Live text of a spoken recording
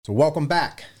So welcome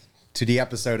back to the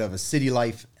episode of A City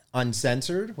Life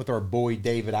Uncensored with our boy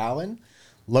David Allen,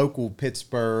 local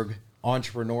Pittsburgh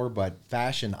entrepreneur, but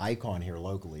fashion icon here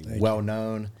locally. Well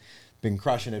known, been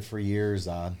crushing it for years.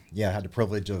 I had the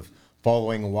privilege of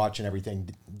following and watching everything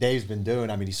Dave's been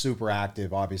doing. I mean, he's super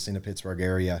active, obviously, in the Pittsburgh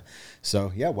area.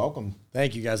 So, welcome.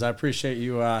 Thank you, guys. I appreciate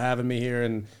you having me here.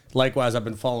 And likewise, I've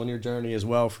been following your journey as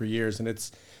well for years. And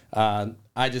it's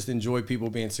I just enjoy people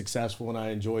being successful, and I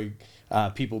enjoy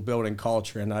people building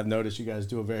culture. And I've noticed you guys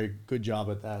do a very good job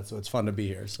at that. So it's fun to be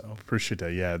here. So appreciate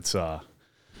that. Yeah,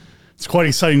 it's quite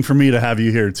exciting for me to have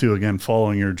you here, too. Again,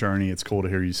 following your journey. It's cool to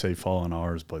hear you say following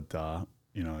ours, but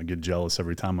I get jealous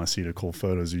every time I see the cool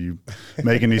photos of you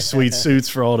making these sweet suits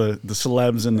for all the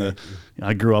celebs and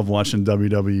I grew up watching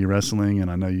WWE wrestling,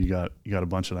 and I know you got a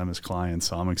bunch of them as clients.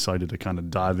 So I'm excited to kind of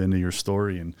dive into your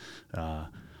story and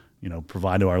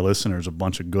provide to our listeners a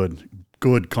bunch of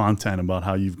good content about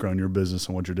how you've grown your business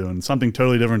and what you're doing. Something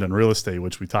totally different than real estate,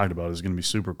 which we talked about, is going to be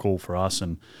super cool for us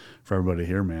and for everybody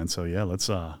here, man. So let's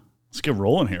get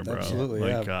rolling here, bro.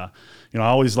 Absolutely. I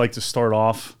always like to start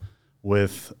off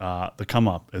with the come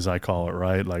up, as I call it,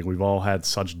 right? Like, we've all had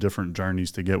such different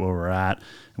journeys to get where we're at,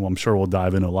 and I'm sure we'll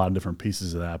dive into a lot of different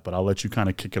pieces of that. But I'll let you kind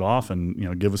of kick it off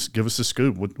and give us a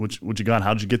scoop. What you got?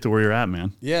 How'd you get to where you're at,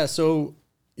 man? Yeah, so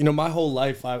my whole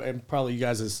life, and probably you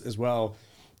guys as well.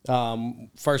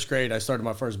 First grade, I started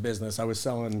my first business.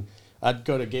 I'd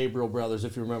go to Gabriel Brothers,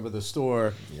 if you remember the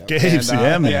store. Yep. Gabe's,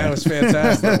 man. Yeah, it was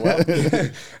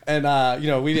fantastic.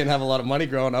 And, we didn't have a lot of money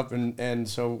growing up. And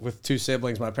so with two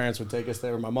siblings, my parents would take us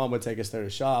there. My mom would take us there to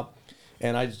shop.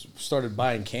 And I just started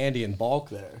buying candy in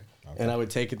bulk there. Okay. And I would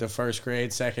take it to first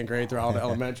grade, second grade, through all the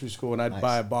elementary school. And I'd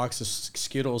buy a box of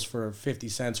Skittles for 50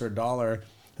 cents or $1.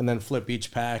 And then flip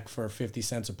each pack for 50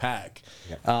 cents a pack.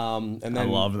 Yep. And then I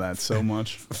love that so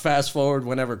much. Fast forward,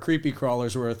 whenever creepy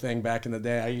crawlers were a thing back in the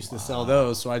day, I used to sell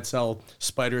those. So I'd sell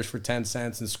spiders for 10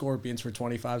 cents and scorpions for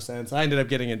 25 cents. I ended up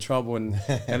getting in trouble, and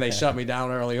they shut me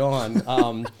down early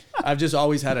on. I've just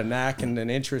always had a knack and an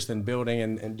interest in building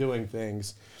and doing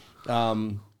things.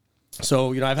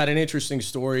 So, I've had an interesting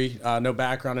story, no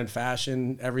background in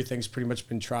fashion. Everything's pretty much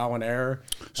been trial and error.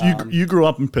 So you grew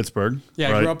up in Pittsburgh, yeah,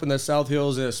 right? I grew up in the South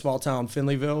Hills, a small town,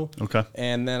 Finleyville. Okay.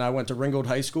 And then I went to Ringgold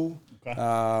High School. Okay.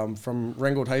 From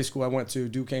Ringgold High School, I went to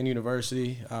Duquesne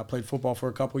University, played football for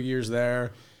a couple years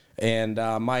there. And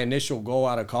my initial goal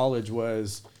out of college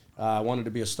was I wanted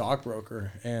to be a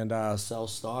stockbroker and sell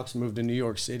stocks, move to New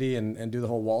York City and do the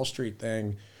whole Wall Street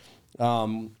thing.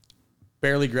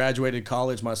 Barely graduated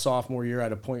college my sophomore year. I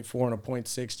had a 0.4 and a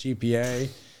 0.6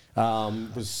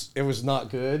 GPA. It was not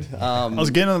good. I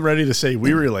was getting ready to say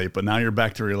we relate, but now you're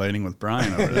back to relating with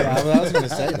Brian over there. Yeah, I was going to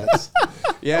say that.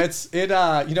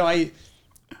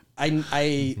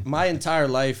 I my entire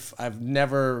life, I've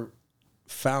never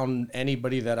found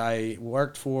anybody that I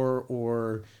worked for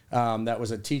or that was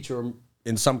a teacher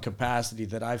in some capacity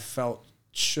that I felt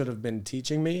should have been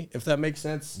teaching me, if that makes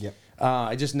sense. Yep.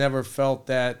 I just never felt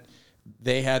that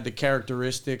they had the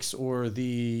characteristics or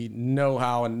the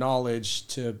know-how and knowledge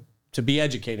to be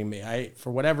educating me.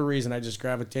 For whatever reason, I just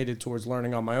gravitated towards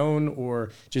learning on my own or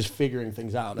just figuring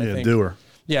things out. Doer.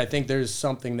 Yeah, I think there's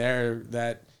something there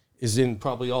that is in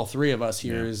probably all three of us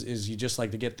here. Is you just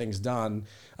like to get things done.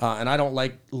 And I don't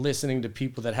like listening to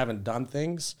people that haven't done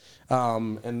things,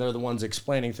 and they're the ones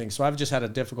explaining things. So I've just had a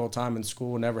difficult time in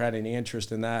school, never had any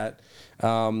interest in that.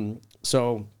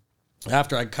 So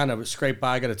after I kind of scraped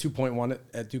by, I got a 2.1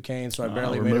 at Duquesne, so I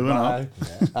barely made it by.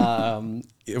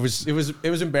 It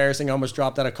was embarrassing. I almost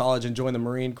dropped out of college and joined the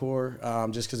Marine Corps,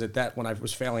 just because when I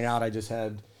was failing out, I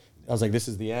was like, this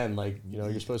is the end. Like,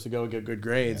 you're supposed to go and get good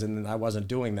grades, and I wasn't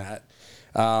doing that.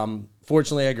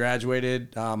 Fortunately, I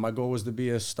graduated. My goal was to be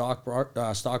a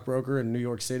stockbroker in New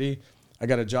York City. I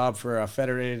got a job for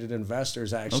Federated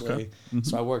Investors, actually. Okay. Mm-hmm.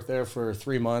 So I worked there for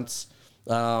 3 months.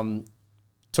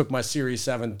 Took my Series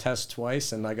 7 test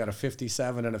twice, and I got a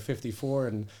 57 and a 54,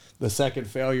 and the second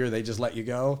failure, they just let you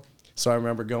go. So I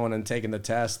remember going and taking the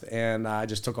test, and I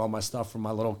just took all my stuff from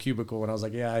my little cubicle, and I was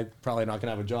like, I'm probably not going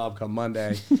to have a job come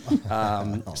Monday.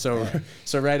 So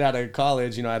right out of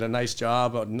college, I had a nice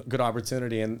job, a good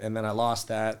opportunity, and then I lost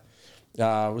that.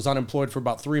 Was unemployed for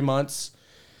about 3 months.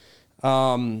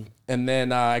 And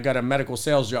then I got a medical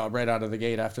sales job right out of the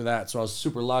gate after that. So I was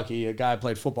super lucky. A guy I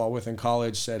played football with in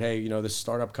college said, hey, this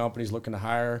startup company's looking to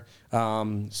hire.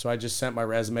 So I just sent my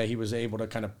resume. He was able to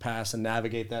kind of pass and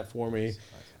navigate that for me.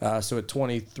 So at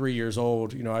 23 years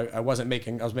old, I was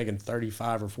making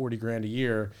 35 or 40 grand a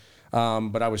year.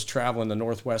 but I was traveling the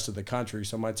northwest of the country.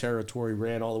 So my territory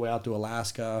ran all the way out to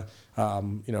Alaska,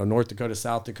 North Dakota,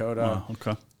 South Dakota. Wow,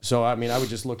 okay. So, I mean, I would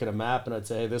just look at a map and I'd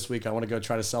say, hey, this week I want to go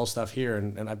try to sell stuff here.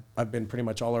 And I've been pretty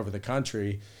much all over the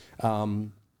country.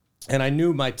 And I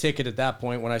knew my ticket at that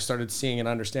point when I started seeing and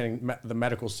understanding the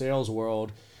medical sales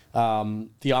world,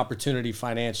 the opportunity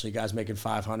financially, guys making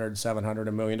 $500, $700,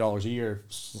 $1 million a year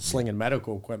slinging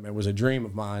medical equipment was a dream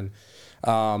of mine.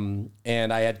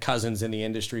 And I had cousins in the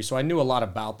industry, so I knew a lot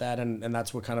about that. And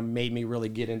that's what kind of made me really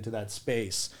get into that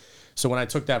space. So when I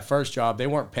took that first job, they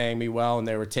weren't paying me well and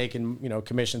they were taking,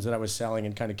 commissions that I was selling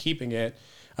and kind of keeping it.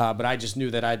 But I just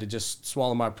knew that I had to just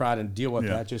swallow my pride and deal with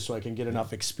that just so I can get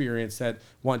enough experience that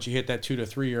once you hit that 2 to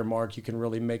 3 year mark, you can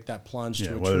really make that plunge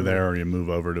to whether there or you move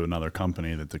over to another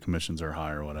company that the commissions are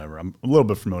higher or whatever. I'm a little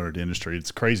bit familiar with the industry.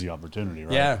 It's a crazy opportunity,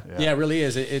 right? Yeah, it really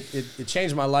is. It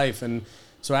changed my life. And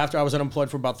so after I was unemployed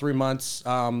for about 3 months,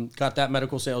 got that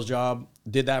medical sales job,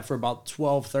 did that for about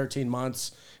 12, 13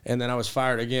 months, and then I was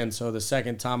fired again. So the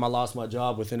second time I lost my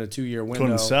job within a 2 year window.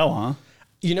 Couldn't sell, huh?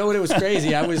 You know what? It was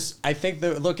crazy. I think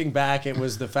that looking back, it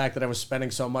was the fact that I was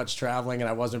spending so much traveling and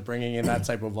I wasn't bringing in that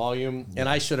type of volume. And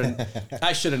I should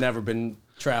have never been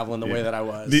traveling the way that I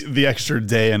was. The extra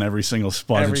day in every single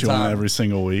spot that you went every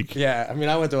single week. Yeah. I mean,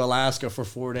 I went to Alaska for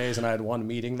 4 days and I had one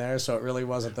meeting there. So it really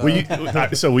wasn't the...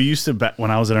 So we used to, when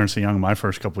I was at Ernst & Young, my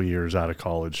first couple of years out of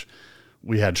college,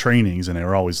 we had trainings and they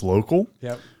were always local.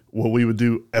 Yep. What we would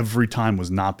do every time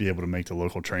was not be able to make the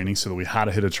local training, so that we had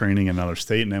to hit a training in another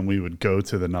state, and then we would go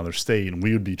to another state, and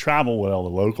we would be travel with all the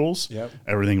locals. Yep.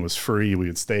 Everything was free. We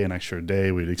would stay an extra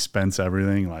day. We'd expense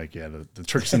everything. Like, the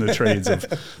tricks and the trades of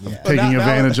taking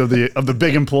advantage of the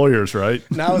big employers, right?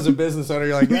 Now as a business owner,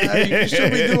 you're like, you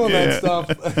should be doing that stuff.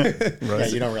 Right. Yeah,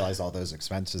 you don't realize all those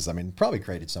expenses. I mean, probably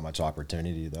created so much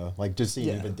opportunity, though. Like, just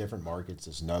seeing even different markets,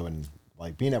 just knowing,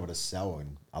 like, being able to sell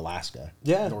in Alaska,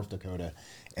 North Dakota,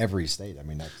 every state. I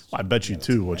mean, that's... I bet you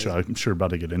too, which I'm sure about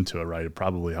to get into it, right? It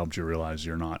probably helped you realize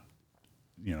you're not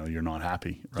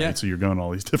happy, right? Yeah. So you're going to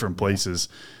all these different places,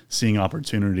 seeing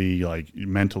opportunity, like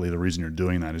mentally, the reason you're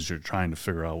doing that is you're trying to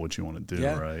figure out what you want to do,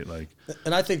 right? Like,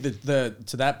 and I think that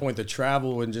to that point, the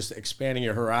travel and just expanding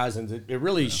your horizons, it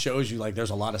really shows you like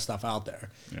there's a lot of stuff out there.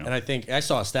 Yeah. And I think I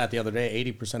saw a stat the other day,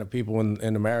 80% of people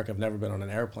in America have never been on an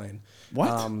airplane.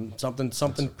 What?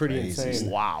 Something pretty insane.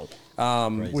 Wow.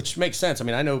 Which makes sense. I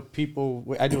mean, I know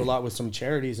people, I do a lot with some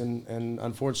charities and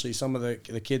unfortunately some of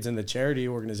the kids in the charity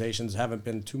organizations haven't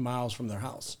been 2 miles from their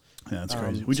house. Yeah, that's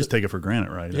crazy. We just take it for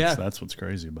granted, right? That's what's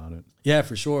crazy about it. Yeah,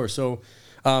 for sure. So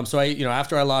I,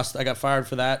 after I got fired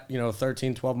for that,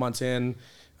 13, 12 months in,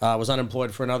 was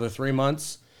unemployed for another 3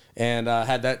 months and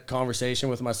had that conversation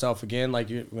with myself again. Like,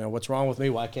 what's wrong with me?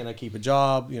 Why can't I keep a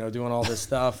job? Doing all this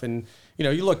stuff. And,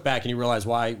 you look back and you realize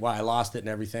why I lost it and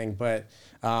everything. But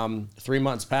 3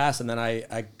 months passed, and then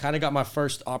I kind of got my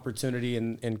first opportunity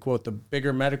in quote the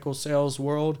bigger medical sales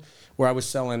world, where I was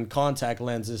selling contact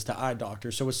lenses to eye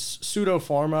doctors. So it was pseudo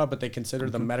pharma, but they consider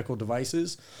them medical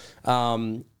devices.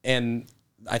 And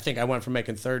I think I went from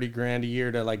making 30 grand a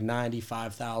year to like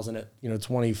 95,000 at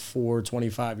 24,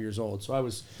 25 years old. So I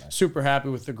was super happy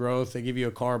with the growth. They give you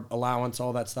a car allowance,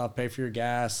 all that stuff, pay for your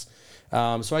gas.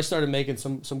 So I started making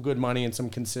some good money and some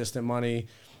consistent money.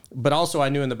 But also I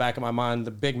knew in the back of my mind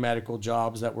the big medical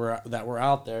jobs that were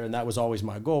out there, and that was always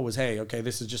my goal was, hey, okay,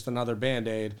 this is just another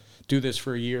Band-Aid. Do this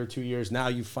for a year, 2 years. Now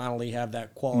you finally have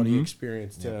that quality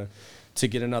experience to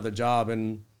get another job.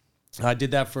 And I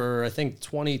did that for, I think,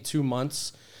 22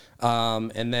 months.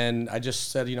 And then I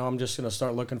just said, I'm just going to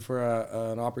start looking for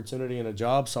an opportunity and a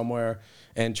job somewhere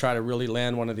and try to really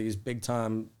land one of these big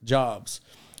time jobs.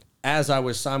 As I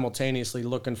was simultaneously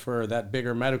looking for that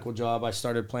bigger medical job, I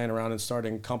started playing around and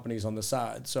starting companies on the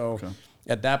side. So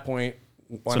at that point,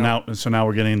 so now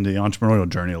we're getting into the entrepreneurial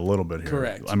journey a little bit here.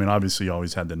 Correct. I mean, obviously you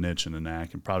always had the niche and the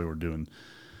knack, and probably were doing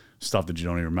stuff that you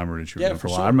don't even remember that you were doing for a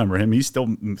while. Sure. I remember him. He still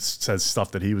says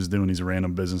stuff that he was doing these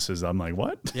random businesses. I'm like,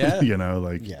 what? Yeah.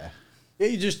 Yeah,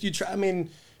 you try. I mean,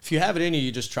 if you have it in you,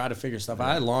 you just try to figure stuff out.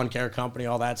 I had a lawn care company,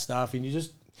 all that stuff, and you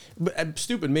just. But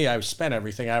stupid me, I spent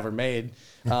everything I ever made.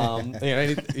 Whether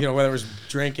it was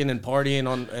drinking and partying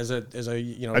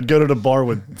I'd go to the bar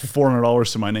with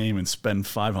 $400 to my name and spend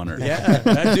 $500.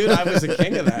 Yeah, dude, I was the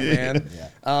king of that, man.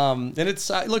 Yeah. And it's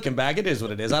looking back, it is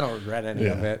what it is. I don't regret any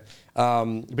of it.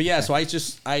 But yeah, so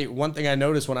one thing I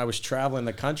noticed when I was traveling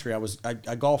the country,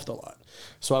 I golfed a lot.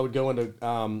 So I would go into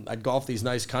I'd golf these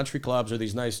nice country clubs or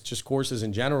these nice just courses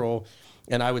in general.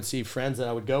 And I would see friends that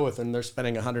I would go with, and they're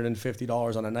spending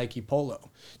 $150 on a Nike Polo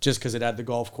just because it had the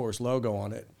golf course logo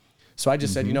on it. So I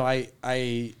just said,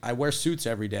 I wear suits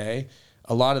every day.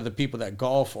 A lot of the people that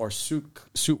golf are suit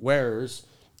wearers,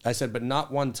 I said, but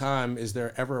not one time is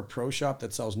there ever a pro shop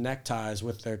that sells neckties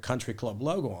with the country club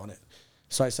logo on it.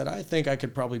 So I said, I think I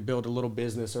could probably build a little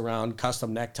business around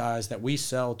custom neckties that we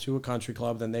sell to a country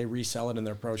club, then they resell it in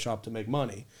their pro shop to make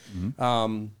money.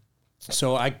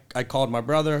 So I called my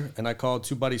brother and I called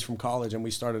two buddies from college, and we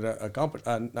started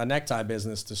a necktie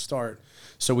business to start.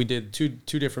 So we did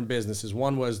two different businesses.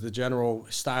 One was the general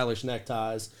stylish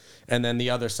neckties, and then the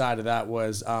other side of that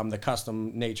was the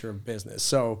custom nature of business.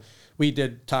 So we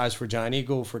did ties for Giant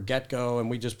Eagle, for Get-Go, and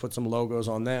we just put some logos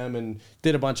on them and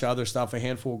did a bunch of other stuff, a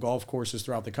handful of golf courses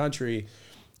throughout the country.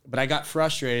 But I got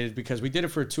frustrated because we did it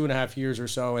for 2.5 years or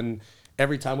so, and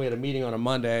every time we had a meeting on a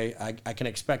Monday, I can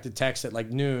expect a text at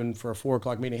like noon for a 4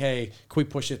 o'clock meeting. Hey, can we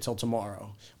push it till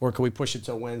tomorrow? Or can we push it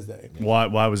till Wednesday? Why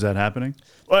was that happening?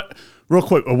 Real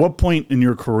quick, at what point in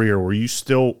your career were you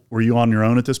on your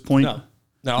own at this point?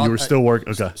 No, you were still working.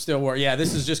 Okay, still work. Yeah,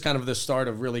 this is just kind of the start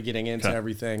of really getting into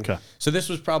everything. Okay. So this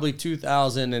was probably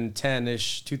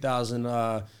 2010-ish,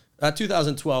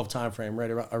 2012 timeframe,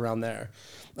 right around there.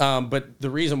 But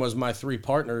the reason was my three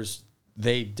partners,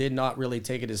 they did not really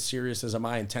take it as serious as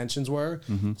my intentions were.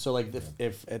 So like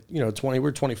if at 20,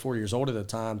 we're 24 years old at the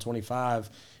time, 25,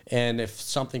 and if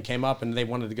something came up and they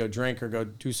wanted to go drink or go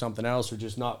do something else or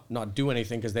just not do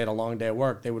anything because they had a long day at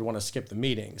work, they would want to skip the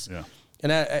meetings. Yeah.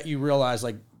 And you realize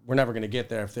like we're never going to get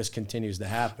there if this continues to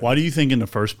happen. Why do you think in the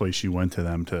first place you went to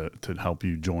them to help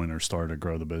you join or start or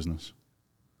grow the business?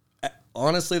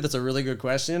 Honestly, that's a really good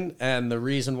question. And the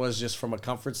reason was just from a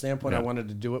comfort standpoint, Yeah. I wanted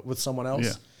to do it with someone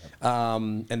else. Yeah.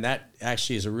 And that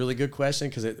actually is a really good question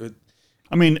because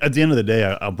I mean, at the end of the day,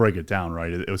 I'll break it down,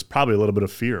 right? It was probably a little bit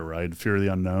of fear, right? Fear of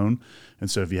the unknown. And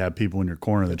so if you have people in your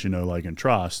corner that you know, like, and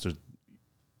trust,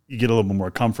 you get a little bit more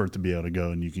comfort to be able to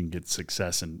go and you can get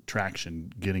success and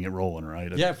traction getting it rolling, right?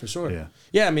 Yeah, for sure.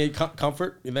 Yeah, I mean,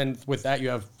 comfort. And then with that, you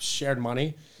have shared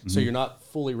money. So you're not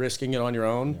fully risking it on your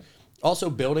own. Yep. Also,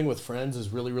 building with friends is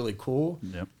really, really cool.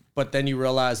 Yep. But then you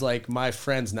realize, like, my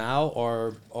friends now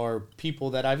are people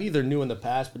that I've either knew in the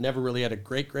past but never really had a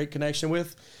great connection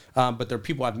with. But they're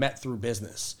people I've met through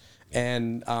business.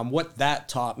 And what that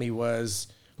taught me was,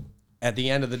 at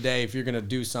the end of the day, if you're going to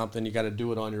do something, you got to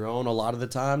do it on your own a lot of the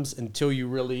times until you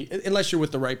really, unless you're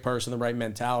with the right person, the right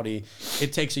mentality,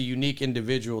 it takes a unique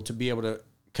individual to be able to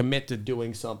commit to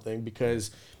doing something because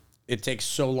it takes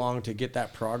so long to get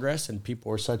that progress and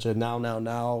people are such a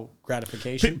now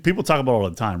gratification. People talk about it all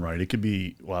the time, right? It could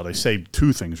be, well, they say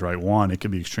two things, right? One, it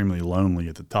could be extremely lonely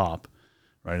at the top,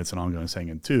 right? It's an ongoing saying.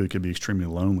 And two, it could be extremely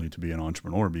lonely to be an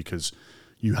entrepreneur because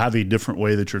you have a different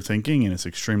way that you're thinking, and it's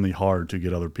extremely hard to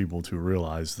get other people to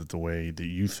realize that the way that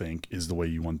you think is the way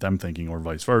you want them thinking, or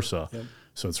vice versa. Yep.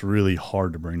 So it's really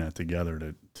hard to bring that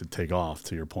together to take off,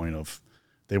 to your point of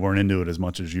they weren't into it as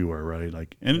much as you were, right?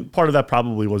 Like, and part of that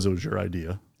probably was it was your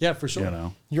idea. Yeah, for sure. You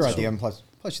know, your idea, and plus,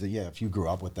 yeah, if you grew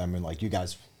up with them and like you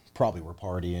guys probably were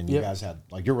partying, you guys had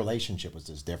like your relationship was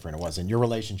just different. Your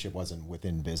relationship wasn't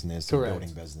within business or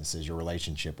building businesses. Your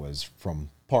relationship was from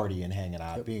partying, hanging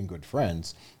out, being good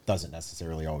friends. Doesn't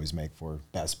necessarily always make for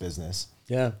best business.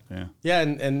 Yeah.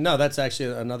 And no, that's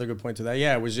actually another good point to that.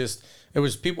 Yeah, it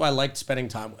was people I liked spending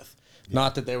time with.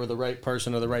 Not that they were the right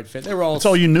person or the right fit. They were all. That's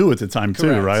all you knew at the time,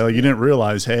 too, right? Like you didn't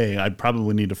realize, hey, I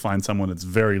probably need to find someone that's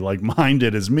very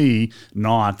like-minded as me,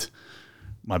 not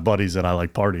my buddies that I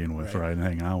like partying with, right, and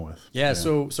hanging out with. Yeah.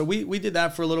 So we did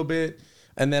that for a little bit,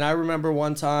 and then I remember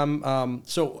one time.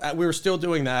 We were still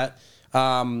doing that.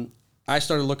 I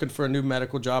started looking for a new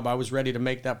medical job. I was ready to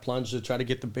make that plunge to try to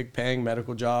get the big paying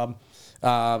medical job.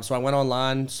 So I went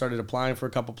online, started applying for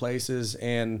a couple places,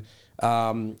 and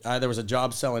there was a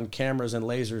job selling cameras and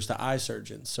lasers to eye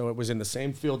surgeons. So it was in the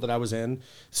same field that I was in,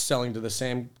 selling to the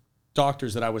same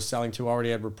doctors that I was selling to,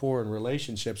 already had rapport and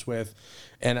relationships with.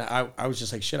 And I was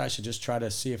just like, shit, I should just try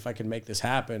to see if I can make this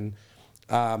happen.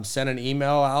 Sent an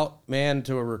email out, man,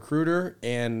 to a recruiter,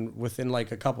 and within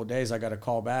like a couple of days, I got a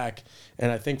call back.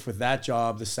 And I think for that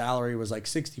job, the salary was like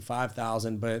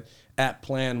 $65,000, but at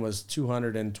plan was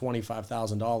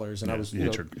 $225,000. And I was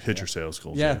hit your sales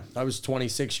goals. Yeah, I was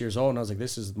 26 years old, and I was like,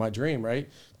 this is my dream, right?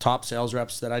 Top sales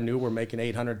reps that I knew were making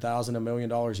 $800,000, $1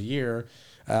 million a year.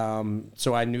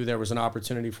 So I knew there was an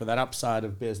opportunity for that upside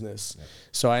of business. Yeah.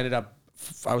 So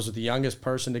I was the youngest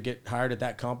person to get hired at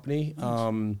that company.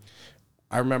 Nice.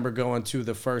 I remember going to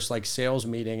the first like sales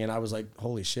meeting, and I was like,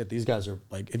 holy shit, these guys are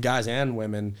like, guys and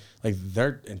women, like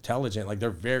they're intelligent, like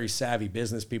they're very savvy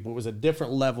business people. It was a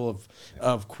different level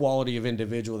of quality of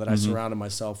individual that I surrounded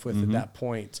myself with at that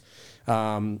point.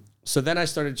 So then I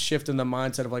started shifting the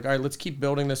mindset of like, all right, let's keep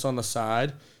building this on the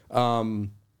side.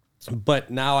 But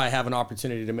now I have an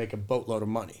opportunity to make a boatload of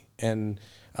money. And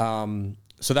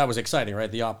So that was exciting,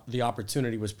 right? The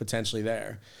opportunity was potentially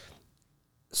there.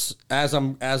 As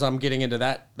I'm getting into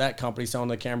that company selling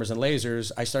the cameras and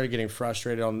lasers, I started getting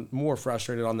more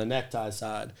frustrated on the necktie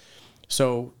side.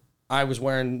 So I was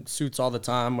wearing suits all the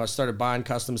time. I started buying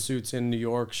custom suits in New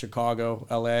York, Chicago,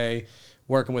 LA,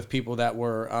 working with people that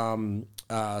were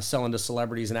selling to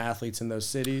celebrities and athletes in those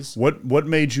cities. What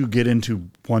made you get into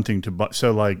wanting to buy?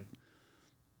 So like,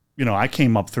 you know, I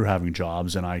came up through having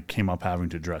jobs, and I came up having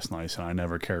to dress nice, and I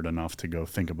never cared enough to go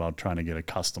think about trying to get a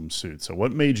custom suit. So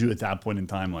what made you at that point in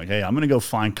time like, hey, I'm going to go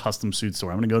find custom suits,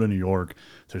 or I'm going to go to New York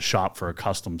to shop for a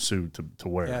custom suit to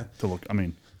wear, to look, I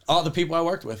mean. All the people I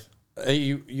worked with.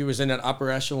 You was in an upper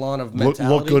echelon of mentality.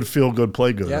 Look good, feel good,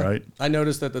 play good, right? I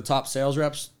noticed that the top sales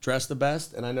reps dress the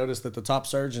best, and I noticed that the top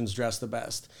surgeons dress the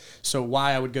best. So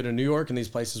why I would go to New York and these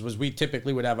places was we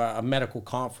typically would have a medical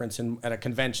conference at a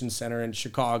convention center in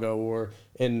Chicago or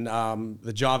in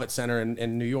the Javits Center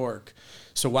in New York.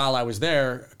 So while I was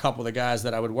there, a couple of the guys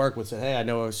that I would work with said, hey, I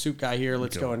know a suit guy here.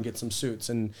 Let's go and get some suits.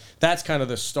 And that's kind of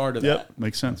the start of that. Yep,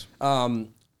 makes sense.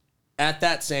 At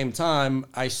that same time,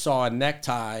 I saw a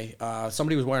necktie.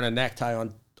 Somebody was wearing a necktie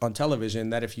on television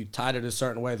that if you tied it a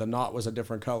certain way, the knot was a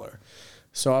different color.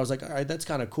 So I was like, all right, that's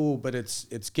kind of cool, but it's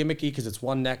gimmicky because it's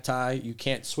one necktie. You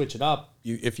can't switch it up.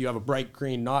 If you have a bright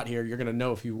green knot here, you're going to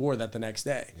know if you wore that the next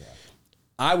day. Yeah.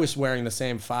 I was wearing the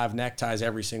same 5 neckties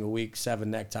every single week,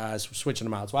 7 neckties, switching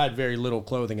them out. So I had very little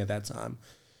clothing at that time.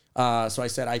 So I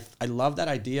said, I love that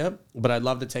idea, but I'd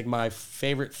love to take my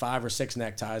favorite 5 or 6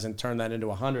 neckties and turn that into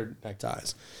 100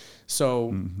 neckties.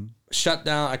 So shut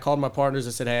down. I called my partners.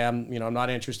 I said, hey, I'm not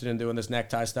interested in doing this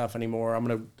necktie stuff anymore. I'm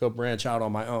going to go branch out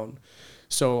on my own.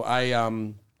 So I,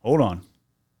 hold on.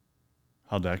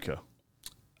 How'd that go?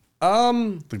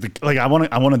 Like I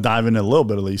want to dive in a little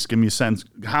bit, at least give me a sense.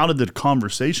 How did the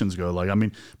conversations go? Like, I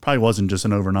mean, probably wasn't just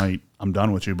an overnight, I'm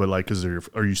done with you, but like,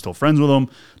 are you still friends with them?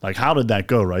 Like, how did that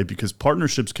go? Right. Because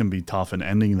partnerships can be tough, and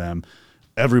ending them,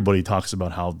 everybody talks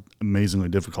about how amazingly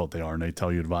difficult they are. And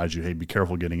they advise you, hey, be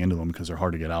careful getting into them because they're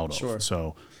hard to get out of. Sure.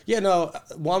 So yeah, no,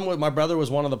 my brother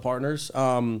was one of the partners.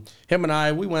 Him and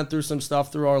I, we went through some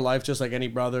stuff through our life, just like any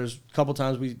brothers. A couple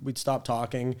times we'd stop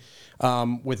talking.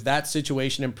 With that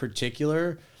situation in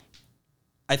particular,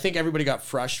 I think everybody got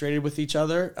frustrated with each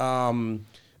other.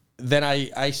 Then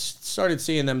I started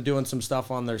seeing them doing some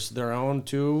stuff on their own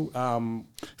too.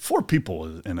 4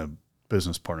 people in a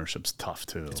business partnership's tough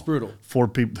too. It's brutal. 4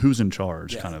 people, who's in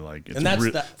charge? Kind of like, and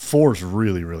that's 4 is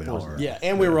really, really hard. Yeah,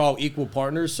 and we were all equal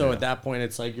partners, so at that point,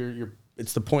 it's like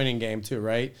it's the pointing game too,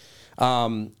 right?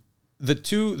 The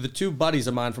two buddies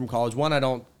of mine from college.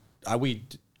 One,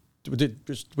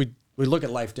 we look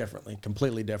at life differently,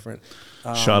 completely different.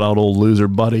 Shout out old loser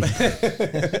buddy.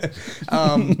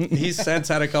 He's since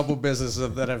had a couple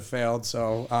businesses that have failed,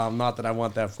 so not that I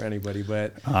want that for anybody,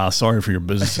 but sorry for your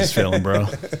businesses failing, bro.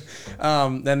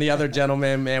 Then the other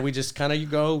gentleman, man, we just kind of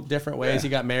go different ways. Yeah. He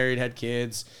got married, had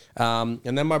kids, and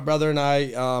then my brother and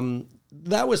I.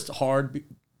 That was hard.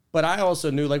 But I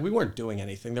also knew, like, we weren't doing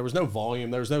anything. There was no volume.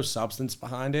 There was no substance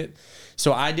behind it.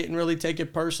 So I didn't really take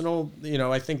it personal. You know,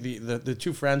 I think the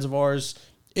 2 friends of ours,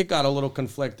 it got a little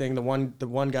conflicting. The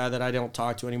one guy that I don't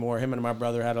talk to anymore, him and my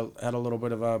brother had a little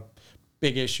bit of a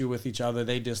big issue with each other.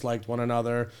 They disliked one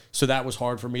another. So that was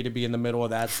hard for me to be in the middle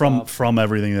of that From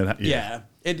everything that... Yeah.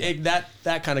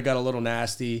 That kind of got a little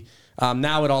nasty.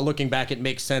 Now looking back, it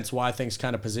makes sense why things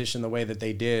kind of positioned the way that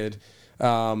they did.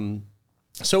 So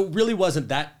it really wasn't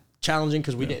that challenging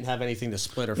because we didn't have anything to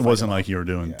split or fight. It wasn't like you were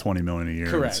doing $20 million a year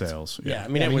Correct. in sales. Yeah, I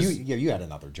mean, you had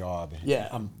another job.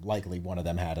 Yeah, likely one of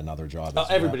them had another job.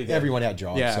 Everybody did. Everyone had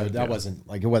jobs. Yeah, so that wasn't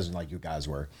like you guys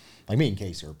were, like me and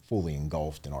Casey are fully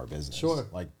engulfed in our business. Sure.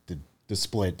 Like the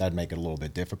split, that'd make it a little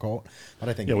bit difficult. But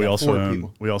I think we also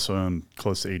own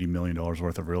close to $80 million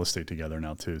worth of real estate together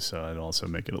now too. So it'd also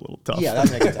make it a little tough. Yeah,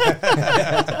 that'd make it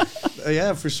tough.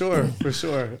 Yeah, for sure.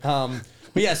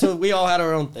 But yeah, so we all had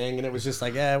our own thing, and it was just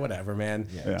like, whatever, man.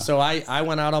 Yeah. So I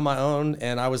went out on my own,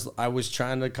 and I was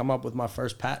trying to come up with my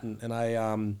first patent, and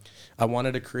I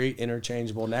wanted to create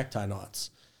interchangeable necktie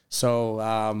knots. So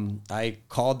I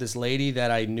called this lady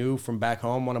that I knew from back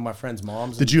home, one of my friend's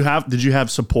moms. Did you have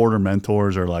support or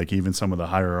mentors, or like even some of the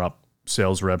higher up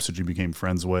sales reps that you became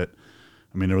friends with?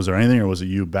 I mean, was there anything, or was it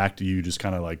you just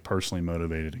kind of like personally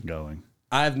motivated and going?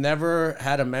 I've never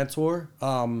had a mentor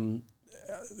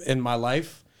in my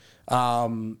life.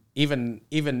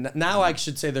 Even now, I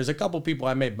should say there's a couple people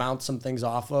I may bounce some things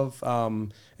off of,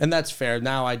 and that's fair.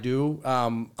 Now I do.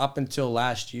 Up until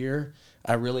last year,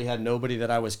 I really had nobody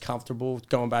that I was comfortable,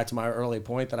 going back to my early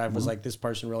point, that I was like, this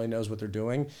person really knows what they're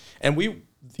doing. And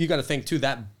you got to think too,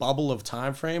 that bubble of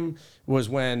time frame was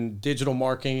when digital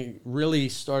marketing really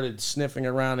started sniffing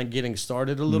around and getting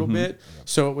started a little bit.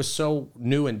 So it was so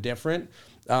new and different.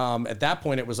 At that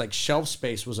point, it was like shelf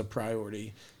space was a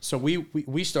priority. So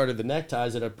we started the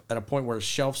neckties at a point where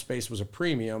shelf space was a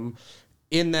premium.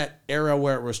 In that era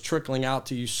where it was trickling out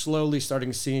to you slowly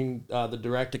starting seeing the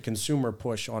direct to consumer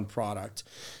push on product.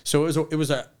 So it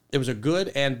was a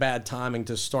good and bad timing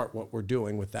to start what we're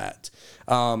doing with that.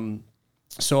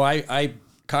 So I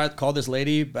called this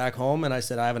lady back home and I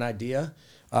said, I have an idea.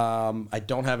 I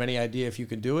don't have any idea if you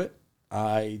can do it.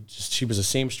 She was a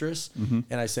seamstress, and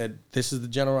I said, this is the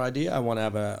general idea. I want to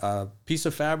have a piece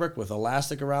of fabric with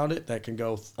elastic around it that can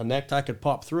go, a necktie could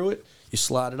pop through it. You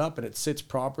slide it up and it sits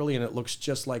properly and it looks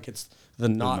just like it's the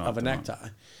knot of a necktie.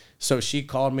 So she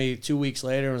called me 2 weeks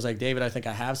later and was like, David, I think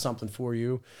I have something for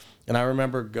you. And I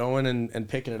remember going and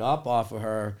picking it up off of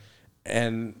her.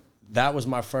 And that was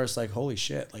my first, like, holy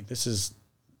shit, like this is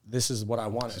what I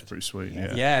wanted. It's pretty sweet.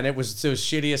 Yeah. Yeah. And it was the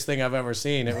shittiest thing I've ever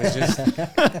seen. It was just,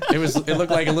 it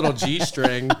looked like a little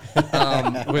G-string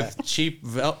with cheap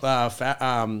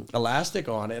elastic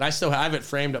on it. And I still have it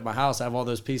framed at my house. I have all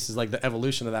those pieces, like the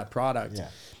evolution of that product.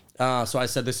 Yeah. So I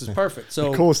said, this is perfect.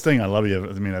 So the coolest thing, I love you.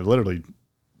 I mean, I literally,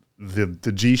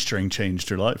 the G-string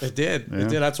changed your life. It did. Yeah. It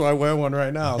did. That's why I wear one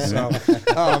right now. So,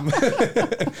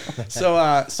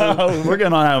 so we're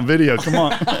getting on video. Come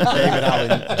on. David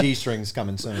Allen G-strings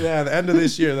coming soon. Yeah, the end of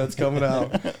this year that's coming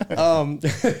out.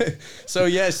 So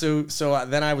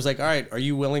then I was like, all right, are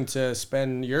you willing to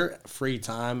spend your free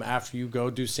time after you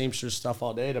go do seamstress stuff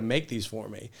all day to make these for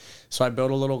me? So I built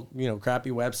a little,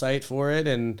 crappy website for it,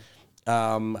 and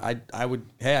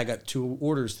I got 2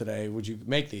 orders today. Would you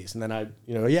make these? And then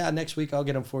next week I'll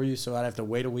get them for you. So I'd have to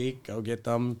wait a week, go get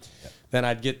them. Yeah. Then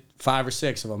I'd get 5 or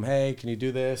 6 of them. Hey, can you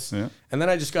do this? Yeah. And then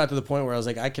I just got to the point where I was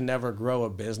like, I can never grow a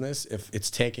business if it's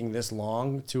taking this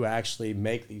long to actually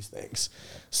make these things.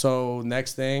 So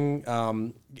next thing,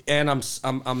 and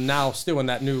I'm now still in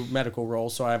that new medical role.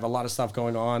 So I have a lot of stuff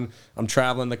going on. I'm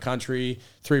traveling the country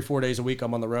 3-4 days a week.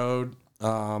 I'm on the road.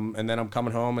 And then I'm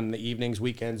coming home in the evenings,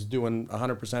 weekends, doing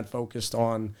 100% focused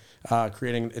on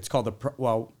creating. It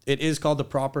is called the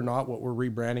Proper Knot. What we're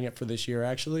rebranding it for this year,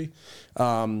 actually.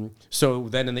 So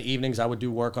then in the evenings, I would do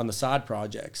work on the side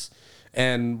projects.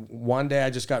 And one day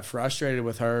I just got frustrated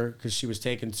with her because she was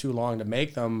taking too long to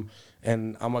make them.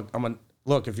 And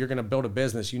look, if you're going to build a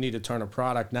business, you need to turn a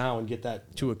product now and get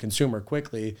that to a consumer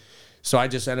quickly. So I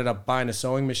just ended up buying a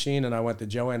sewing machine, and I went to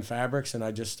Jo-Ann Fabrics, and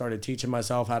I just started teaching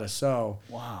myself how to sew.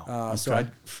 Wow. So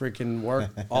I'd freaking work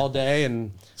all day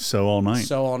and sew all night.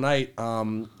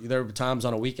 There were times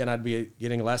on a weekend I'd be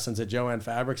getting lessons at Jo-Ann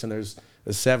Fabrics, and there's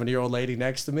a 70-year-old lady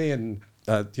next to me, and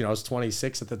I was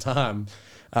 26 at the time.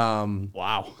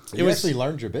 Wow. So you actually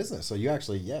learned your business. So you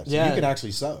actually, you can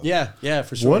actually sew. Yeah,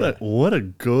 for sure. What a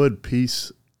good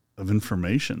piece of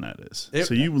information that is.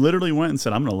 So you literally went and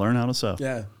said, I'm going to learn how to sew.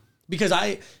 Yeah. Because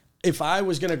if I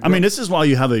was going to... I mean, this is why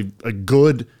you have a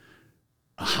good,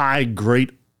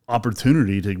 great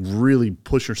opportunity to really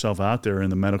push yourself out there in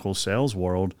the medical sales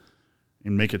world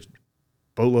and make a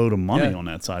boatload of money on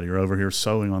that side. You're over here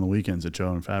sewing on the weekends at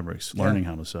Jo-Ann Fabrics, learning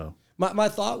how to sew. My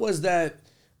thought was that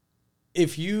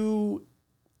if you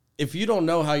don't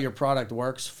know how your product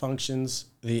works, functions,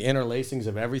 the interlacings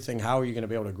of everything, how are you going to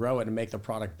be able to grow it and make the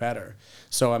product better?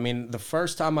 So, I mean, the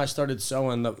first time I started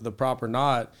sewing the Proper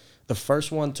Knot, the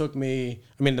first one took me,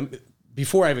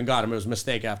 before I even got them, it was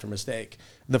mistake after mistake.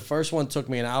 The first one took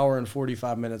me 1 hour and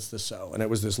 45 minutes to sew, and it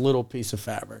was this little piece of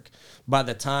fabric. By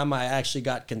the time I actually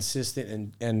got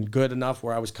consistent and good enough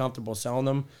where I was comfortable selling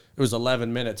them, it was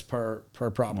 11 minutes per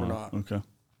Proper Knot. Okay.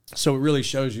 So it really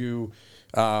shows you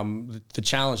the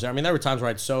challenge there. I mean, there were times where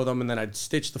I'd sew them and then I'd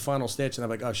stitch the final stitch and I'm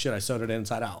like, oh shit, I sewed it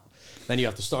inside out. Then you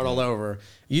have to start all over.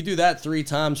 You do that 3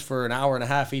 times for 1.5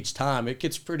 hours each time. It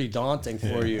gets pretty daunting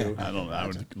for you. I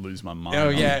would lose my mind. Oh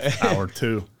yeah. An hour or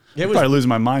 2. I'd probably lose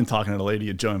my mind talking to the lady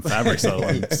at Jo-Ann Fabrics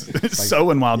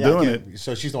sewing while doing it.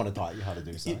 So she's the one that taught you how to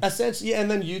do something. Essentially, and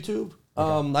then YouTube.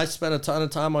 Okay. I spent a ton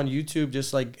of time on YouTube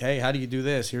just like, hey, how do you do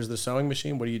this? Here's the sewing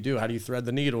machine. What do you do? How do you thread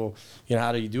the needle?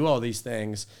 How do you do all these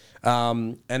things?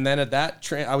 And then at that,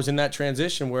 I was in that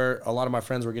transition where a lot of my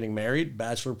friends were getting married,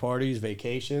 bachelor parties,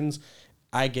 vacations.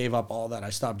 I gave up all that. I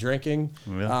stopped drinking.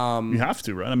 Yeah. You have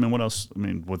to, right? I mean, what else? I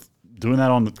mean, with doing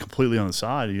that completely on the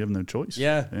side, you have no choice.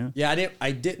 Yeah.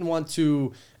 I didn't want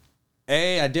to.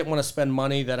 I didn't want to spend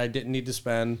money that I didn't need to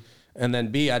spend. And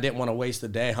then B, I didn't want to waste the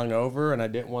day hungover, and I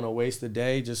didn't want to waste the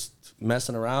day just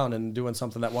messing around and doing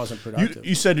something that wasn't productive.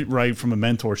 You said it right, from a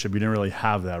mentorship, you didn't really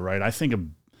have that, right? I think,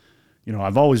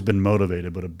 I've always been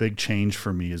motivated, but a big change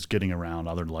for me is getting around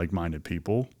other like-minded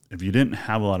people. If you didn't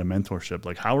have a lot of mentorship,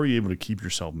 like how are you able to keep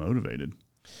yourself motivated?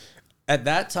 At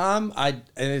that time, and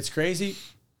it's crazy,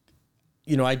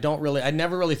 I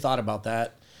never really thought about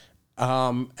that.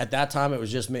 At that time, it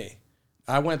was just me.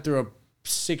 I went through a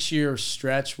 6-year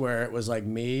stretch where it was like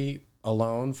me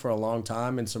alone for a long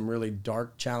time in some really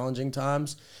dark, challenging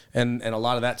times. And a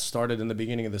lot of that started in the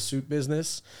beginning of the suit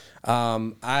business.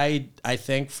 I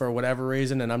think for whatever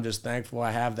reason, and I'm just thankful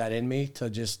I have that in me to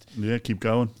just keep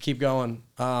going.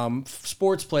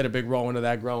 Sports played a big role into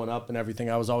that growing up and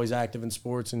everything. I was always active in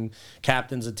sports and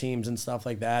captains of teams and stuff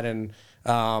like that. And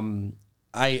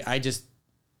I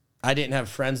didn't have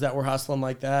friends that were hustling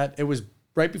like that. It was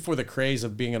right before the craze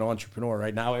of being an entrepreneur.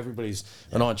 Right now, everybody's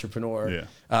an entrepreneur,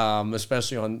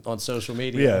 especially on social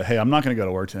media. Yeah, hey, I'm not going to go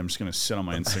to work today. I'm just going to sit on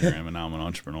my Instagram, and now I'm an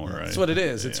entrepreneur, right? That's what it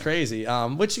is. It's crazy.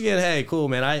 Which, again, hey, cool,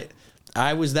 man.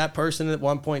 I was that person at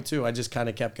one point, too. I just kind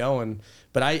of kept going.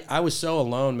 But I was so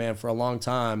alone, man, for a long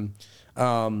time.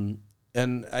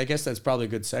 And I guess that's probably a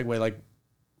good segue.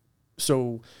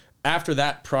 So after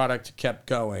that product kept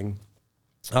going,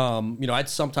 I'd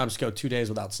sometimes go 2 days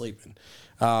without sleeping.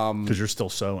 Because you're still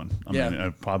sewing. I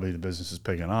mean, probably the business is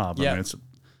picking up. I mean, it's the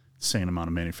same amount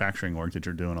of manufacturing work that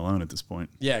you're doing alone at this point.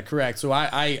 Yeah, correct. So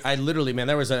I literally, man,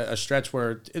 there was a stretch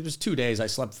where it was 2 days. I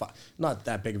slept not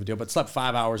that big of a deal, but slept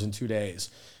 5 hours in 2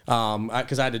 days.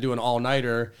 Because I had to do an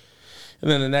all-nighter. And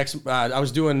then the next, I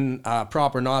was doing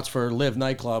proper knots for Live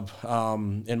nightclub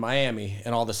in Miami,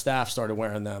 and all the staff started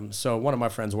wearing them. So one of my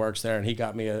friends works there, and he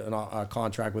got me a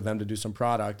contract with them to do some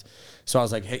product. So I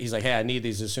was like, he's like, hey, I need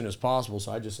these as soon as possible.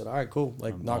 So I just said, all right, cool.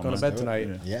 Not going to bed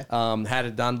tonight. Yeah. Had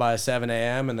it done by 7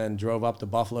 a.m. and then drove up to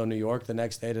Buffalo, New York the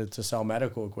next day to sell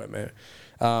medical equipment.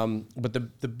 But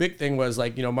the big thing was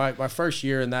my first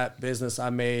year in that business,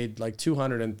 I made like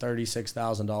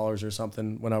 $236,000 or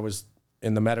something when I was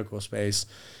in the medical space.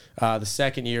 The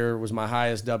second year was my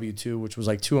highest W-2, which was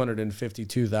like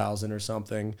 $252,000 or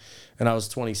something. And I was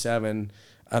 27.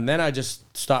 And then I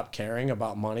just stopped caring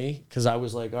about money because I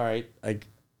was like, all right,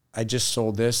 I just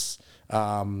sold this.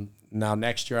 Now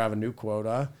next year I have a new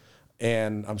quota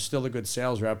and I'm still a good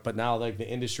sales rep, but now the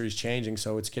industry's changing.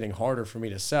 So it's getting harder for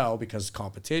me to sell because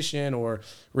competition or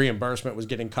reimbursement was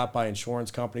getting cut by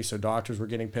insurance companies. So doctors were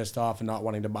getting pissed off and not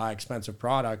wanting to buy expensive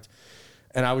product.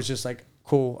 And I was just like,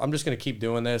 cool, I'm just going to keep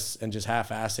doing this and just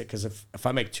half-ass it because if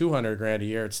I make $200,000 a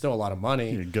year, it's still a lot of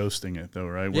money. You're ghosting it though,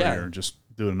 right? Where you're just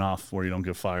doing enough where you don't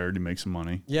get fired, you make some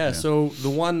money. Yeah. So the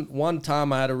one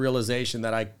time I had a realization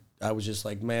that I was just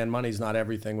like, man, money's not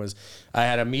everything. Was I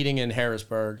had a meeting in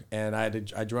Harrisburg and I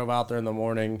drove out there in the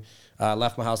morning,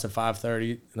 left my house at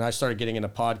 5:30, and I started getting into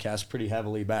podcasts pretty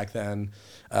heavily back then.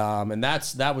 And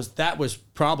that was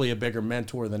probably a bigger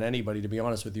mentor than anybody, to be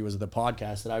honest with you, was the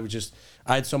podcast. That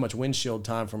I had so much windshield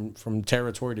time from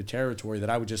territory to territory that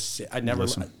I'd never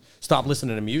stop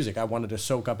listening to music. I wanted to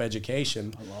soak up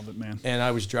education. I love it, man. And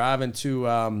I was driving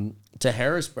to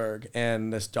Harrisburg,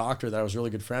 and this doctor that I was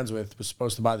really good friends with was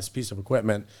supposed to buy this piece of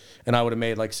equipment, and I would have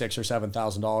made like $6,000 or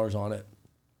 $7,000 on it.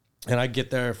 And I get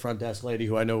there, front desk lady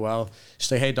who I know well, she'd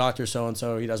say, hey, Dr.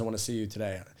 So-and-so, he doesn't want to see you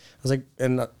today. I was like,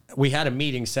 and we had a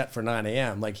meeting set for 9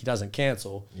 a.m. Like, he doesn't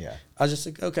cancel. Yeah. I was just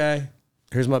like, okay,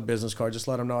 here's my business card. Just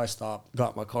let him know I stopped,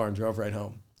 got my car, and drove right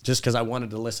home just because I wanted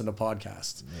to listen to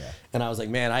podcasts. Yeah. And I was like,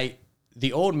 man,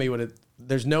 the old me would have,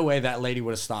 there's no way that lady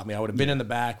would have stopped me. I would have been in the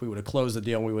back. We would have closed the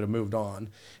deal and we would have moved on.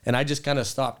 And I just kind of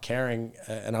stopped caring.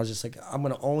 And I was just like, I'm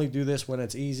going to only do this when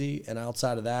it's easy. And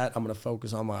outside of that, I'm going to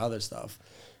focus on my other stuff.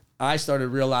 I started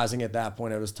realizing at that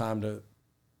point it was time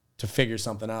to figure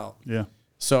something out. Yeah.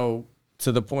 So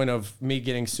to the point of me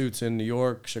getting suits in New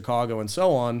York, Chicago, and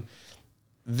so on,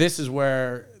 this is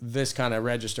where this kind of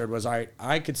registered was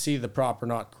I could see the proper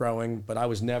knot growing, but I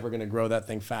was never going to grow that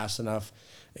thing fast enough.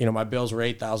 My bills were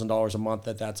 $8,000 a month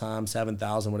at that time,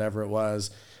 $7,000, whatever it was.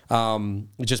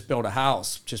 Just built a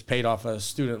house, just paid off a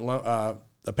student loan,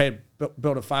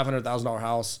 built a $500,000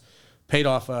 house, paid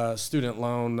off a student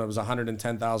loan that was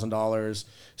 $110,000.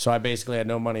 So I basically had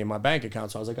no money in my bank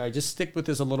account. So I was like, all right, just stick with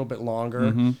this a little bit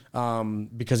longer,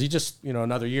 because you just,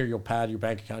 another year you'll pad your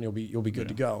bank account, you'll be good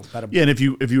to go. Yeah, and if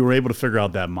you were able to figure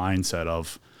out that mindset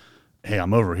of, hey,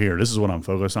 I'm over here, this is what I'm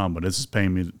focused on, but this is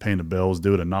paying the bills,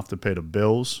 do it enough to pay the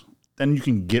bills, then you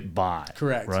can get by.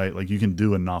 Correct. Right? Like you can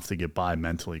do enough to get by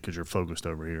mentally because you're focused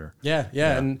over here. Yeah.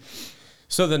 And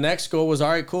so the next goal was, all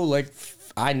right, cool. Like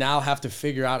I now have to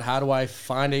figure out how do I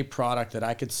find a product that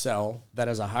I could sell that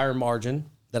has a higher margin,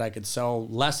 that I could sell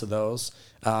less of those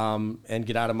and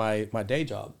get out of my day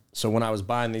job. So when I was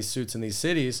buying these suits in these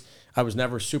cities, I was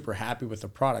never super happy with the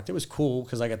product. It was cool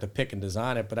because I got to pick and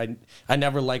design it, but I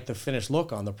never liked the finished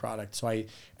look on the product. So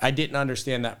I didn't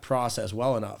understand that process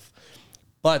well enough.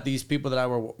 But these people that I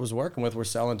was working with were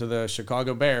selling to the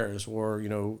Chicago Bears, or,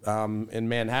 in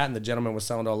Manhattan, the gentleman was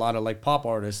selling to a lot of like pop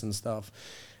artists and stuff.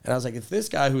 And I was like, if this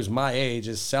guy who's my age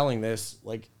is selling this,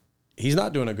 like, he's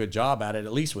not doing a good job at it,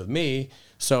 at least with me.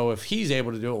 So if he's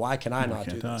able to do it, why can I not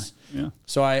do this? Yeah.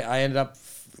 So I ended up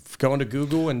going to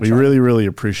Google and we really, really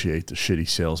appreciate the shitty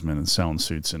salesmen and selling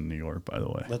suits in New York, by the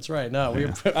way. That's right. No,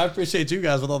 I appreciate you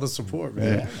guys with all the support,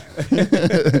 man. Yeah.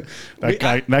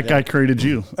 that guy created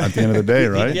you at the end of the day,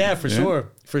 right? Yeah, for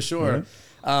sure.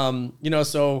 Yeah.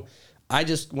 So I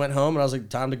just went home and I was like,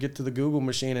 time to get to the Google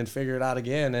machine and figure it out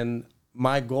again. And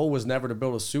my goal was never to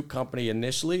build a suit company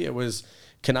initially. It was,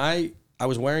 I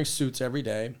was wearing suits every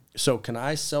day. So can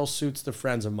I sell suits to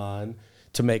friends of mine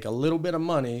to make a little bit of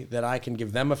money that I can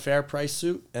give them a fair price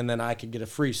suit, and then I could get a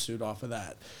free suit off of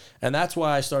that. And that's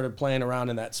why I started playing around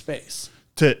in that space.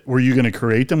 Were you going to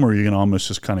create them, or were you going to almost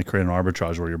just kind of create an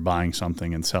arbitrage where you're buying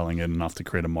something and selling it enough to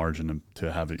create a margin and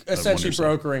to have it? Essentially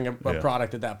brokering a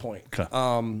product at that point.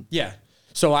 Okay. Yeah.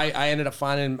 So I ended up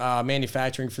finding a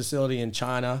manufacturing facility in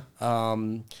China.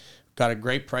 Got a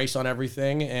great price on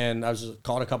everything, and I was just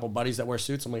calling a couple buddies that wear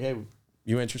suits. I'm like, hey,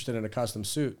 you interested in a custom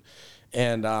suit?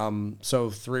 And so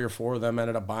 3 or 4 of them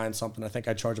ended up buying something. I think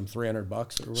I charged them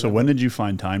 $300. So when did you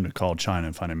find time to call China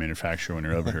and find a manufacturer when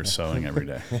you're over here sewing every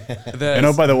day? And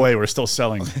oh, by the way, we're still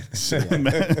selling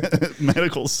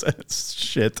medical sets.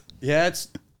 Shit. Yeah,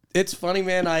 it's funny,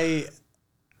 man.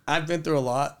 I've been through a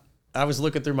lot. I was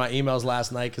looking through my emails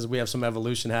last night because we have some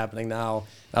evolution happening now.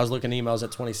 I was looking at emails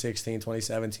at 2016,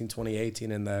 2017,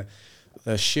 2018, and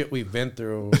the shit we've been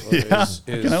through is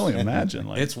I can only imagine.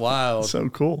 Like, it's wild. So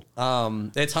cool.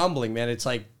 It's humbling, man. It's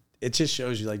like, it just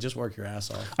shows you, like, just work your ass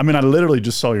off. I mean, I literally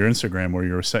just saw your Instagram where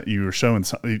you were showing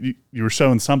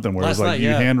something where last it was like night, you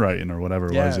handwriting or whatever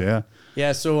it was. Yeah.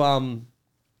 Yeah. So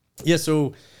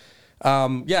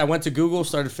I went to Google,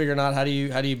 started figuring out how do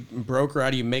you broker, how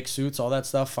do you make suits, all that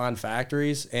stuff, find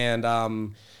factories, and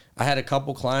I had a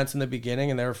couple clients in the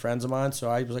beginning, and they were friends of mine. So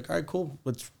I was like, all right, cool.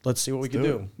 Let's see what we can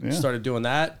do. Yeah. Started doing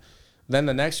that. Then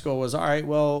the next goal was, all right,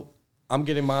 well, I'm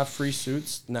getting my free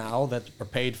suits now that are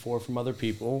paid for from other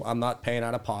people. I'm not paying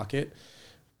out of pocket.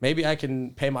 Maybe I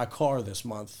can pay my car this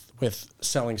month with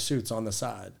selling suits on the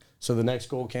side. So the next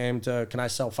goal came to, can I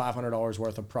sell $500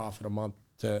 worth of profit a month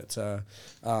to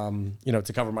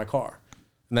cover my car?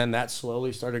 And then that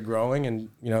slowly started growing, and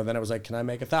then it was like, can I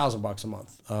make $1,000 a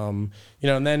month? And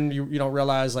then you don't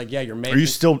realize, like, yeah, you're making.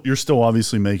 You're still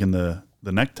obviously making the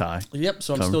necktie. Yep.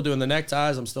 So I'm still doing the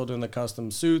neckties. I'm still doing the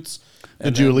custom suits.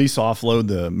 Did you at least offload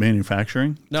the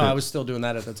manufacturing? No, I was still doing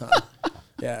that at the time.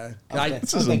 Yeah, I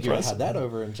think you had that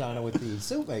over in China with the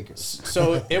suit makers.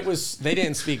 So they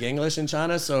didn't speak English in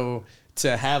China, so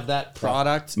to have that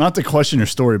product. Not to question your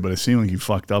story, but it seemed like you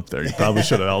fucked up there. You probably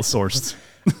should have outsourced.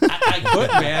 I could,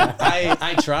 man.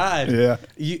 I tried. Yeah.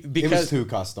 Because it was too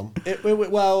custom.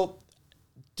 Well,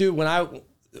 dude, when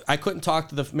I couldn't talk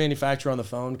to the manufacturer on the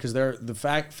phone because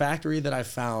the factory that I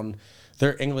found,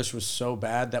 their English was so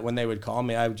bad that when they would call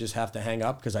me, I would just have to hang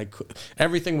up because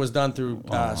everything was done through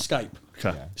Skype.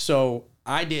 Okay. Yeah. So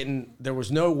there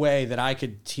was no way that I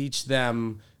could teach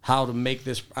them how to make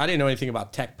this. I didn't know anything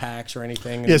about tech packs or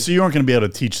anything. Yeah, so you weren't going to be able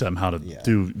to teach them how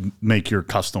to make your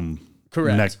custom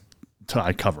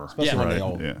necktie cover. Especially when they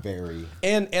all vary.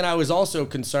 And I was also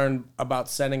concerned about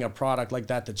sending a product like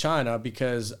that to China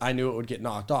because I knew it would get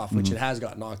knocked off, which it has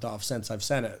got knocked off since I've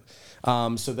sent it.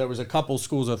 So there was a couple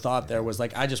schools of thought there was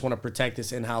like, I just want to protect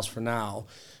this in-house for now.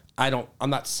 I'm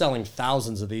not selling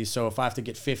thousands of these, so if I have to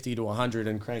get 50 to 100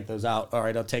 and crank those out, all right,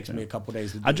 it'll take me a couple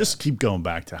days to do I just keep going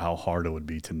back to how hard it would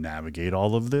be to navigate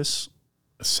all of this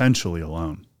essentially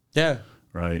alone. Yeah.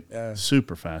 Right? Yeah.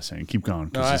 Super fascinating. Keep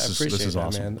going. No, I appreciate this is that,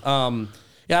 awesome. Man.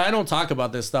 Yeah, I don't talk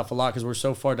about this stuff a lot because we're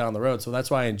so far down the road, so that's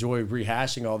why I enjoy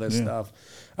rehashing all this stuff.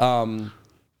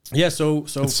 Yeah, so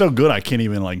it's so good. I can't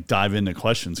even like dive into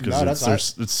questions because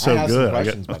it's so good.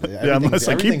 I'm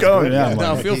like, keep going. Good, yeah,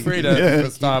 no, feel free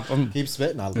to stop. Keep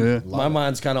spitting. My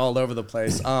mind's kind of all over the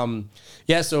place.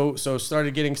 So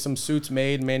started getting some suits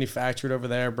made, manufactured over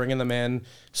there, bringing them in.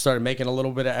 Started making a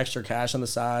little bit of extra cash on the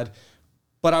side.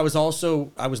 But I was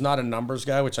not a numbers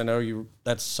guy, which I know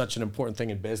that's such an important thing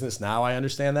in business. Now I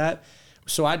understand that.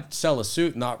 So I'd sell a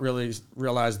suit, not really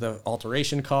realize the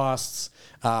alteration costs,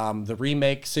 the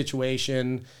remake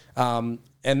situation. And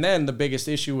then the biggest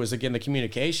issue was, again, the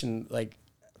communication. Like,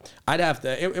 I'd have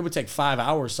to, it would take 5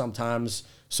 hours sometimes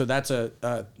So that's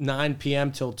a 9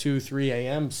 p.m. till 2, 3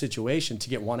 a.m. situation to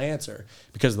get one answer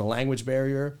because of the language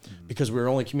barrier, because we were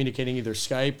only communicating either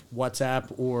Skype,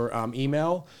 WhatsApp, or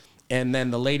email. And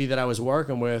then the lady that I was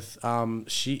working with,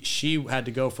 she had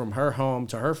to go from her home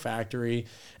to her factory.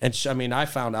 And I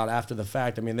found out after the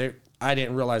fact. I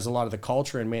didn't realize a lot of the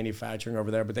culture in manufacturing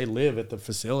over there, but they live at the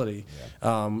facility.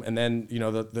 Yeah. And then,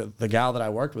 the gal that I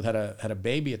worked with had a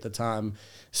baby at the time.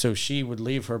 So she would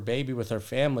leave her baby with her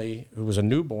family, who was a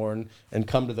newborn, and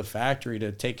come to the factory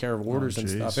to take care of orders and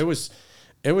stuff.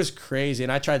 It was crazy.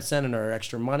 And I tried sending her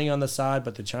extra money on the side,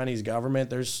 but the Chinese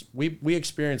government, we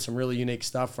experienced some really unique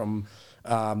stuff from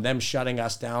them shutting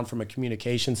us down from a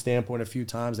communication standpoint a few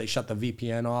times. They shut the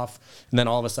VPN off, and then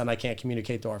all of a sudden I can't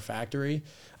communicate to our factory.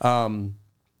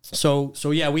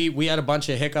 So yeah, we had a bunch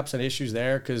of hiccups and issues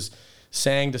there, because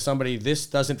saying to somebody, this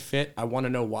doesn't fit, I want to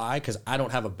know why, because I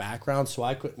don't have a background. So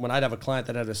when I'd have a client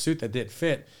that had a suit that did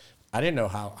fit, I didn't know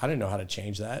how to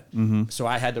change that. Mm-hmm. So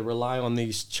I had to rely on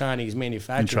these Chinese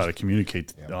manufacturers. And try to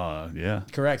communicate. Yeah.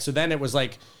 Correct. So then it was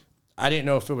like, I didn't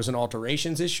know if it was an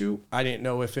alterations issue. I didn't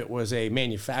know if it was a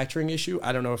manufacturing issue.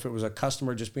 I don't know if it was a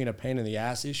customer just being a pain in the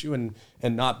ass issue and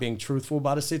not being truthful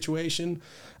about a situation.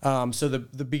 So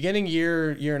the beginning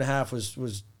year and a half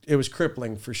was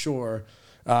crippling for sure.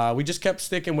 We just kept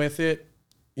sticking with it.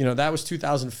 That was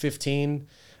 2015.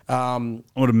 I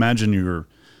would imagine you were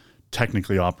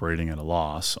technically operating at a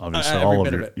loss. Obviously, all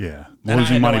of it. Yeah,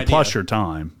 losing money plus your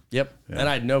time. Yep, yeah. And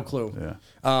I had no clue. Yeah.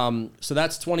 So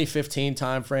that's 2015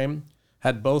 timeframe.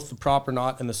 Had both the proper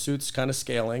knot and the suits kind of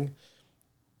scaling.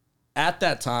 At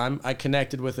that time, I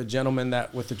connected with a gentleman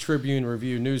with the Tribune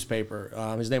Review newspaper.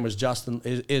 His name was Justin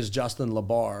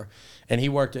Labar, and he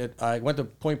worked I went to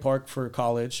Point Park for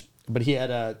college, but he had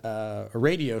a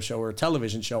radio show or a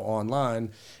television show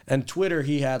online, and Twitter,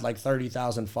 he had like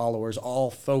 30,000 followers, all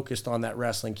focused on that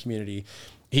wrestling community.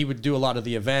 He would do a lot of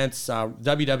the events.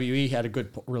 WWE had a good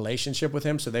relationship with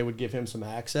him, so they would give him some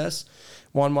access.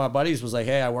 One of my buddies was like,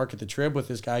 hey, I work at the Trib with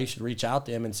this guy. You should reach out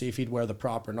to him and see if he'd wear the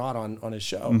proper knot on his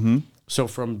show. Mm-hmm. So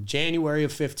from January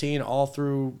of 15 all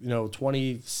through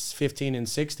 2015 and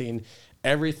 16,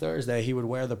 every Thursday he would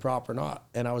wear the proper knot.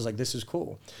 And I was like, this is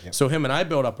cool. Yep. So him and I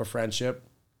built up a friendship.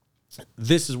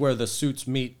 This is where the suits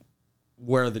meet,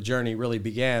 where the journey really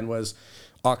began, was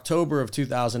October of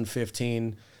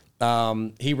 2015.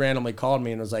 He randomly called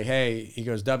me and was like, hey, he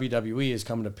goes, WWE is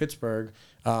coming to Pittsburgh.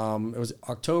 It was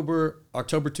October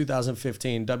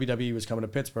 2015. WWE was coming to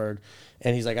Pittsburgh.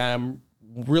 And he's like, I'm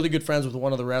really good friends with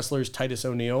one of the wrestlers, Titus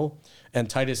O'Neil. And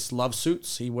Titus loves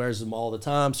suits. He wears them all the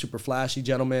time. Super flashy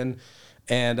gentleman.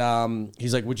 And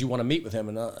he's like, would you want to meet with him?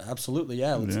 And absolutely,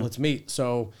 yeah, let's meet.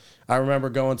 So I remember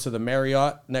going to the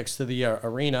Marriott next to the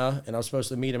arena, and I was supposed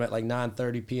to meet him at like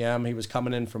 9:30 p.m. He was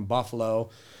coming in from Buffalo.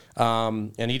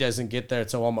 And he doesn't get there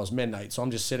until almost midnight. So I'm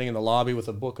just sitting in the lobby with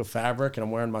a book of fabric, and I'm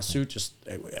wearing my suit just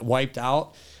wiped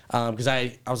out. Because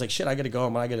I was like, shit, I got to go.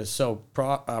 I got to sew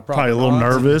probably a little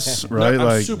nervous, right?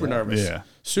 I'm super nervous. Yeah.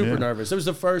 Super nervous. It was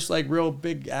the first like real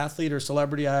big athlete or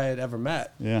celebrity I had ever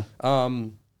met. Yeah.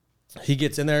 He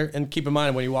gets in there, and keep in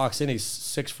mind when he walks in, he's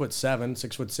 6'7",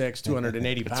 6'6",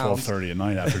 280 pounds. 12:30 at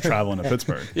night after traveling to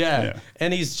Pittsburgh. Yeah,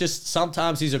 and he's just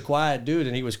sometimes he's a quiet dude,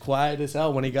 and he was quiet as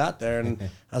hell when he got there, and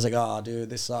I was like, oh, dude,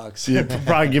 this sucks. Yeah,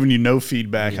 probably giving you no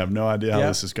feedback. Have no idea how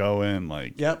this is going.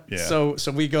 Like, yep. Yeah. So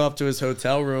we go up to his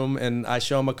hotel room, and I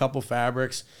show him a couple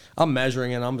fabrics. I'm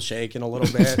measuring, and I'm shaking a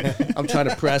little bit. I'm trying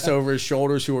to press over his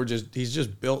shoulders, he's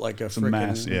just built like a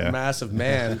freaking massive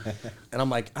man. And I'm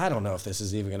like, I don't know if this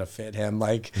is even gonna fit him.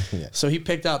 Like, so he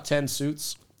picked out 10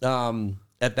 suits.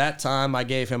 At that time, I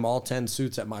gave him all 10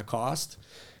 suits at my cost.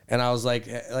 And I was like,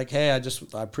 hey, I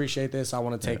appreciate this. I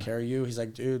want to take care of you. He's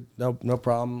like, dude, no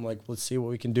problem. Like, let's see what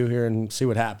we can do here and see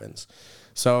what happens.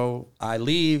 So I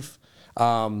leave.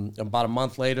 About a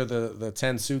month later, the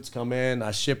 10 suits come in.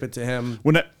 I ship it to him.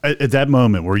 At that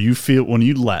moment where when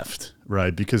you left,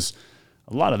 right? Because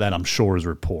a lot of that, I'm sure, is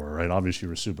rapport, right? Obviously, you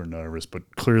were super nervous,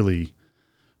 but clearly,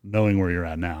 knowing where you're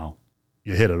at now,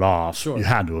 you hit it off. Sure. You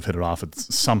had to have hit it off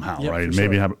somehow, right?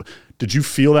 Maybe did you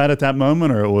feel that at that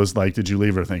moment, or it was like, did you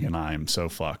leave her thinking, I am so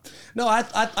fucked? No,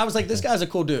 I was like, this guy's a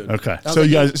cool dude. Okay,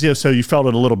 so so you felt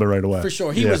it a little bit right away. For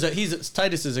sure,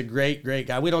 Titus is a great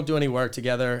guy. We don't do any work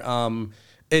together.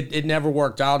 It never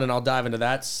worked out, and I'll dive into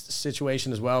that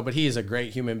situation as well. But he is a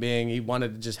great human being. He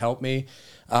wanted to just help me.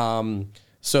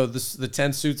 So the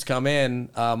 10 suits come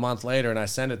in a month later, and I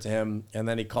send it to him, and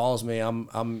then he calls me.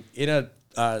 I'm in a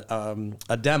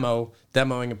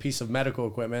demoing a piece of medical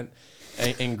equipment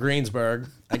in Greensburg.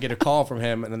 I get a call from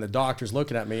him, and then the doctor's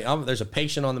looking at me. There's a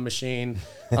patient on the machine.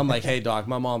 I'm like, hey, doc,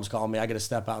 my mom's calling me. I got to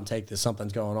step out and take this.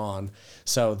 Something's going on.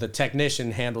 So the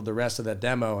technician handled the rest of that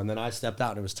demo, and then I stepped out,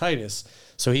 and it was Titus.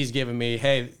 So he's giving me,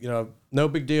 hey, no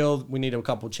big deal. We need a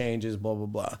couple changes, blah, blah,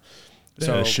 blah.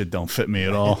 So this shit don't fit me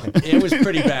at all. It was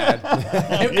pretty bad.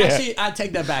 Actually, I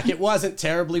take that back. It wasn't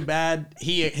terribly bad.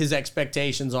 His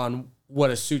expectations on what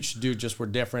a suit should do just were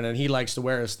different, and he likes to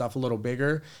wear his stuff a little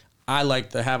bigger. I like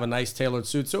to have a nice tailored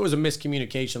suit. So it was a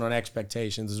miscommunication on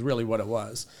expectations is really what it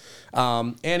was.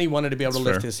 And he wanted to be able to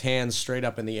lift his hands straight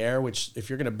up in the air, which if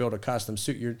you're going to build a custom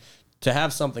suit, to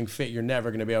have something fit, you're never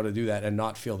going to be able to do that and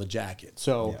not feel the jacket.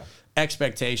 So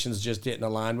expectations just didn't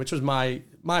align, which was my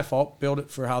fault. Build it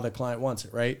for how the client wants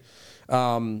it, right?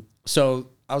 So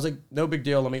I was like, no big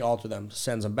deal. Let me alter them.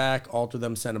 Sends them back, alter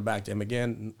them, send them back to him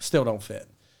again. Still don't fit.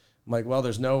 I'm like, well,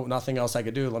 there's nothing else I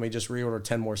could do. Let me just reorder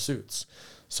 10 more suits.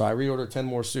 So I reordered 10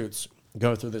 more suits,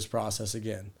 go through this process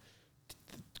again.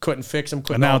 Couldn't fix them.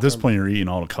 But now at this point, you're eating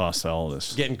all the costs of all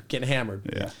this. Getting hammered.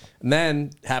 Yeah. And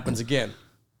then happens again.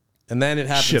 And then it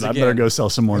happens again. again. I better go sell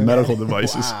some more medical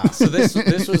devices. Wow. So this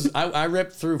was I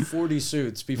ripped through 40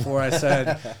 suits before I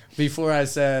said,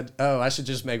 oh, I should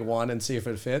just make one and see if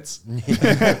it fits. So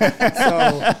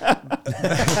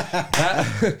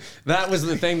that was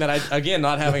the thing that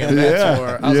not having a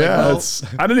mentor. I was like, well,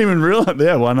 I didn't even realize.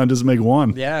 Yeah, why not just make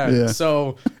one? Yeah.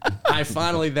 So I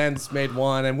finally then made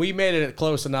one, and we made it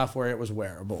close enough where it was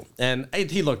wearable. And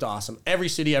he looked awesome. Every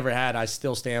suit he ever had, I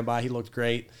still stand by. He looked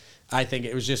great. I think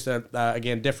it was just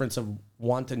again, difference of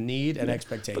want and need and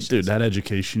expectations. But dude, that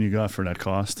education you got for that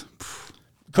cost,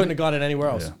 couldn't have got it anywhere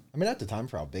else. Yeah. I mean, at the time,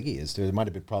 for how big he is, dude, it might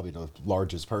have been probably the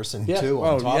largest person Yeah. too.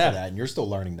 On top yeah. of that, and you're still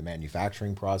learning the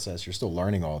manufacturing process. You're still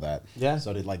learning all that. Yeah.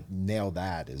 So to nail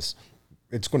that it's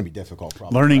going to be difficult.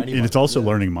 Probably learning, and it's also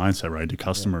learning mindset, right? The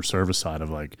customer service side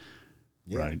of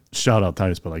right. Shout out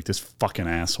Titus, but this fucking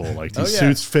asshole. These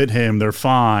suits fit him. They're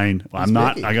fine. I'm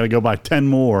not. picky. I got to go buy 10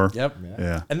 more. Yep.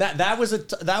 Yeah. And that was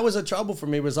a trouble for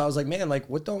me. Was I was like, man,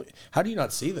 how do you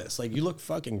not see this? You look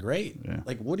fucking great. Yeah.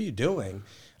 What are you doing?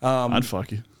 I'd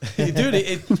fuck you. Dude,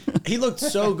 he looked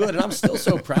so good, and I'm still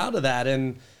so proud of that.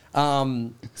 And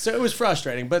so it was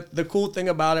frustrating. But the cool thing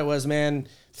about it was, man,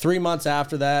 3 months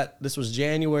after that, this was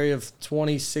January of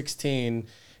 2016.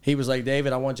 He was like,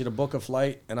 David, I want you to book a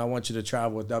flight, and I want you to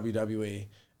travel with WWE.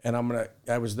 And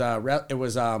it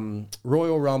was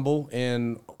Royal Rumble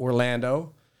in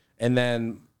Orlando, and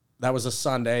then that was a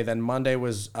Sunday. Then Monday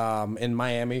was in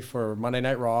Miami for Monday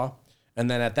Night Raw,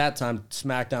 and then at that time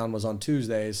SmackDown was on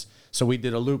Tuesdays, so we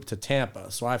did a loop to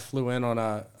Tampa. So I flew in on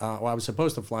I was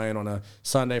supposed to fly in on a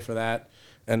Sunday for that,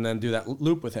 and then do that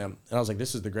loop with him. And I was like,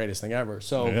 this is the greatest thing ever.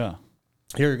 So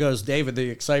here goes David, the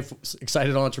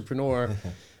excited entrepreneur.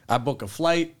 I book a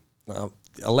flight,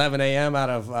 11 a.m. out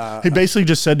of... he basically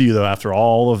just said to you, though, after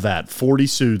all of that, 40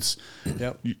 suits,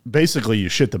 basically you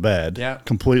shit the bed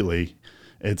completely.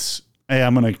 It's, hey,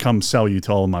 I'm going to come sell you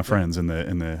to all of my friends in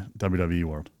the WWE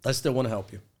world. I still want to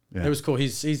help you. Yeah. It was cool.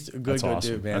 He's a good awesome.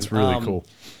 dude, man. That's really cool.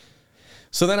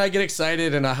 So then I get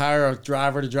excited, and I hire a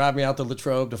driver to drive me out to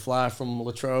Latrobe, to fly from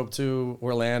Latrobe to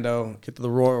Orlando, get to the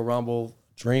Royal Rumble.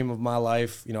 Dream of my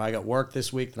life. I got work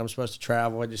this week that I'm supposed to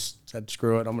travel. I just said,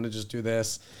 screw it. I'm going to just do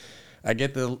this. I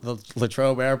get to the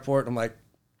Latrobe airport. I'm like,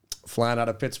 flying out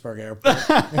of Pittsburgh airport. This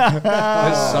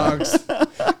sucks.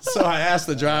 So I asked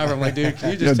the driver, I'm like, dude,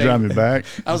 can you just drive me back?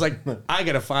 I was like, I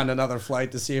got to find another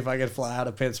flight to see if I can fly out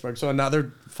of Pittsburgh. So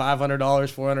another $500,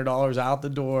 $400 out the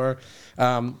door.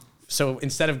 So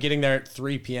instead of getting there at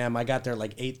 3 p.m., I got there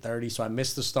like 8:30. So I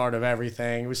missed the start of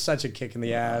everything. It was such a kick in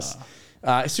the ass.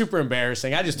 Super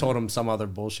embarrassing. I just told him some other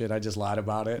bullshit. I just lied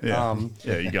about it. Yeah,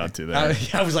 you got to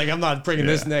that. I was like, I'm not bringing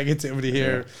this negativity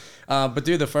here. But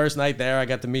dude, the first night there, I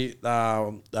got to meet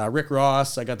Rick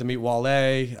Ross. I got to meet Wale.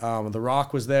 The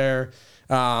Rock was there.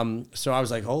 So I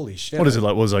was like, holy shit. What is it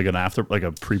like? Was it like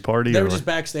a pre-party? They were just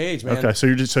backstage, man. Okay, so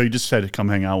you just said to come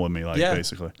hang out with me,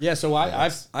 basically. Yeah. So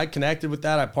I connected with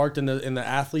that. I parked in the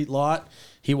athlete lot.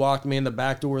 He walked me in the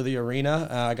back door of the arena.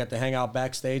 I got to hang out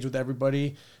backstage with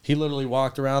everybody. He literally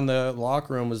walked around the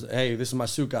locker room. Was, hey, this is my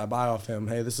suit guy. Buy off him.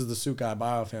 Hey, this is the suit guy.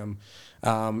 Buy off him.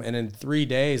 And in 3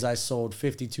 days, I sold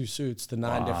 52 suits to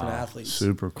 9 different athletes.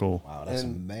 Super cool. Wow, that's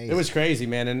amazing. It was crazy,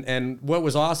 man. And what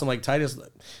was awesome, like Titus,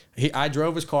 I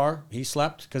drove his car. He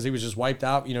slept because he was just wiped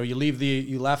out.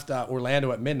 You left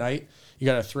Orlando at midnight. You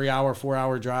got a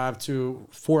 4-hour drive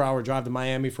to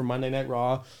Miami for Monday Night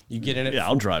Raw. You get in it. Yeah,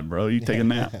 I'll drive, bro. You take a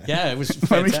nap. Yeah, it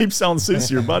was. Let me keep selling suits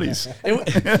to your buddies.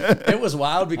 It was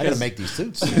wild because I gotta make these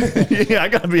suits. Yeah, I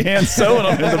gotta be hand sewing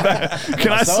them in the back.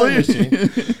 Can I sleep?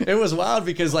 It was wild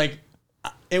because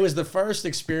it was the first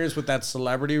experience with that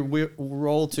celebrity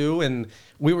role too, and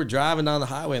we were driving down the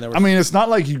highway, and there was, I mean, it's not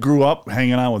like you grew up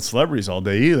hanging out with celebrities all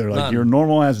day either. Like None. you're a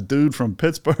normal ass dude from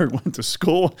Pittsburgh, went to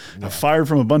school, got fired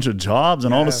from a bunch of jobs,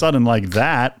 and all of a sudden, like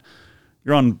that,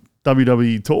 you're on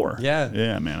WWE tour. Yeah,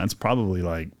 man, that's probably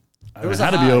like it was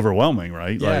had a to be high. overwhelming,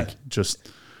 right? Yeah. Like just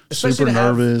Especially super to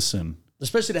have- nervous and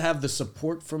especially to have the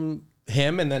support from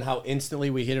him, and then how instantly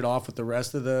we hit it off with the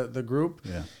rest of the group.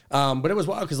 Yeah. But it was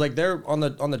wild because like they're on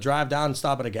the drive down,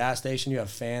 stop at a gas station. You have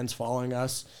fans following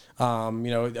us. You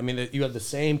know, I mean, you have the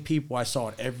same people I saw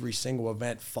at every single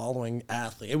event following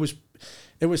athlete.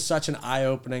 It was such an eye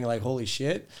opening, like holy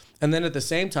shit. And then at the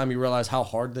same time, you realize how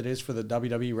hard that is for the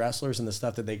WWE wrestlers and the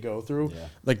stuff that they go through. Yeah.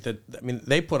 Like I mean,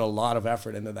 they put a lot of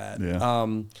effort into that. Yeah.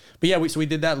 But yeah, we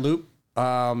did that loop.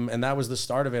 And that was the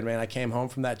start of it, man. I came home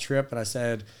from that trip and I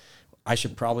said, I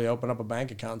should probably open up a bank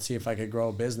account and see if I could grow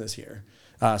a business here.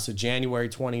 So January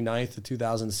 29th of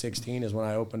 2016 is when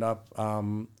I opened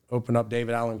up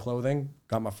David Allen Clothing,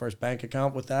 got my first bank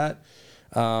account with that.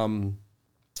 And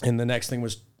the next thing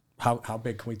was, how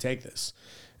big can we take this?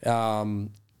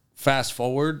 Fast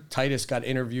forward, Titus got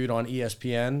interviewed on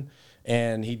ESPN,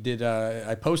 and he did.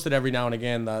 I posted every now and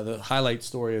again the highlight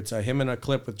story. It's him in a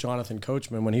clip with Jonathan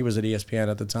Coachman when he was at ESPN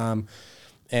at the time.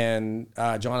 And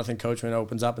Jonathan Coachman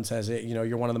opens up and says, you know,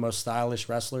 you're one of the most stylish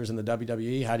wrestlers in the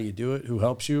WWE. How do you do it? Who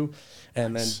helps you?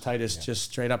 And then Titus just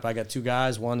straight up, I got two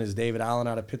guys. One is David Allen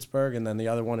out of Pittsburgh, and then the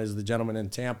other one is the gentleman in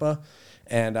Tampa.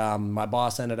 And my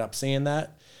boss ended up seeing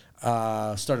that,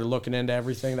 started looking into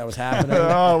everything that was happening.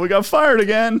 oh, we got fired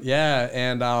again. Yeah,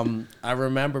 and I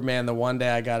remember, man, the one day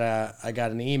I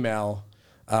got an email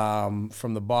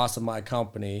from the boss of my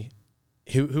company,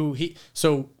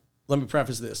 So let me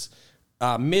preface this.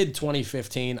 Mid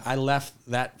 2015, I left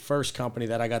that first company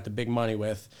that I got the big money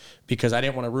with because I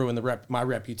didn't want to ruin my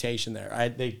reputation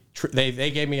there. They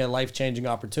gave me a life-changing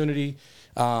opportunity.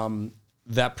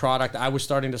 That product, I was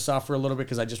starting to suffer a little bit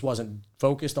because I just wasn't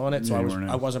focused on it, so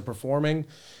I wasn't performing.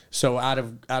 So out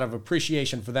of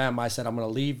appreciation for them, I said I'm going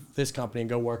to leave this company and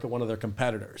go work at one of their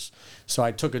competitors. So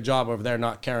I took a job over there,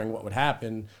 not caring what would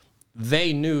happen.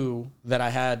 They knew that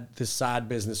I had this side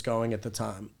business going at the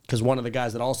time because one of the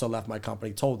guys that also left my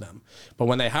company told them. But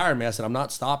when they hired me, I said, I'm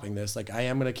not stopping this. Like, I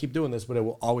am going to keep doing this, but it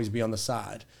will always be on the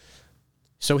side.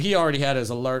 So he already had his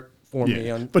alert for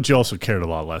me. But you also cared a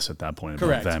lot less at that point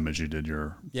Correct. about them as you did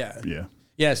your...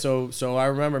 Yeah, so I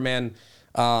remember, man,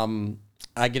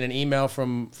 I get an email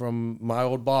from my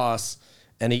old boss,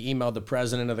 and he emailed the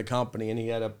president of the company, and he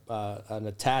had an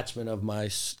attachment of my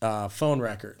phone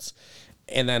records.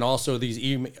 And then also these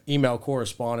email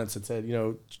correspondence that said, you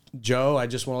know, Joe, I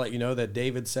just want to let you know that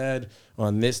David said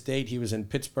on this date he was in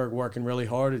Pittsburgh working really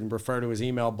hard, and refer to his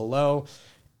email below.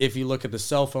 If you look at the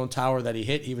cell phone tower that he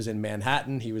hit, he was in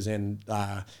Manhattan. He was in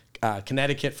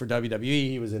Connecticut for WWE.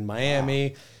 He was in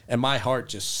Miami. Wow. And my heart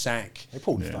just sank. They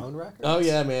pulled phone records? Oh,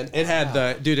 yeah, man. It had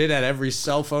it had every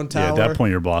cell phone tower. Yeah, at that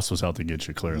point, your boss was out to get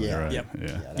you, clearly, right?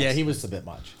 Yep. Yeah, he was a bit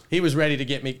much. He was ready to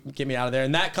get me out of there.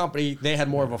 And that company, they had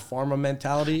more of a pharma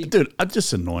mentality. Dude, I'm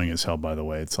just annoying as hell, by the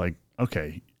way. It's like,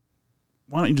 okay,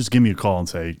 why don't you just give me a call and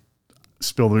say,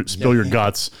 spill your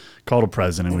guts, call the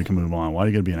president, we can move on. Why are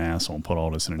you going to be an asshole and put all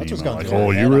this in an email? Like,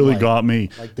 oh, you really got me.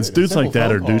 It's dudes like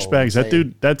that are douchebags.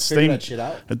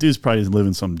 That dude's probably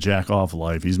living some jack off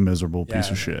life. He's miserable piece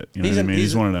of shit. You know what I mean?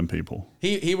 He's one of them people.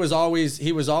 He was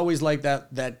always like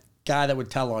that guy that would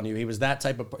tell on you. He was that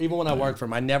type of, even when I worked for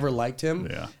him, I never liked him.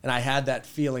 Yeah. And I had that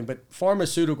feeling. But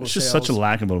pharmaceutical it's just sales, such a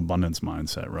lack of an abundance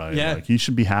mindset, right? Yeah. Like, he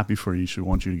should be happy for you. He should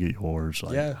want you to get yours.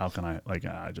 Like, how can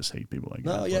I just hate people like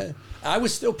that. No, yeah. I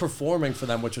was still performing for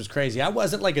them, which was crazy. I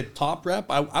wasn't like a top rep.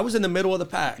 I was in the middle of the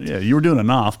pack. Yeah, you were doing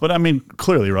enough. But I mean,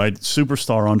 clearly, right?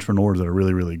 Superstar entrepreneurs that are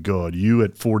really, really good, you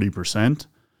at 40%,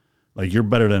 like, you're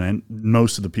better than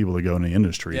most of the people that go in the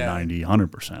industry, 90,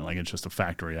 100%. Like, it's just a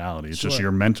fact of reality. It's just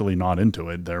you're mentally not into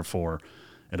it. Therefore,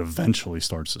 it eventually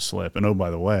starts to slip. And, oh, by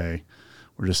the way,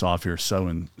 we're just off here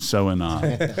sewing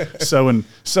neckties, sewing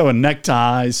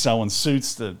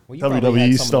suits to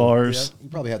WWE stars. You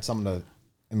probably had some of the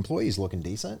employees looking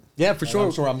decent. Yeah, for sure.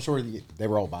 I'm sure they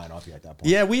were all buying off you at that point.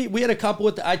 Yeah, we had a couple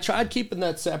with. I tried keeping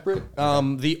that separate.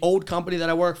 The old company that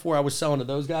I worked for, I was selling to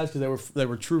those guys because they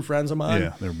were true friends of mine.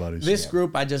 Yeah, they're buddies. This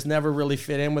group, I just never really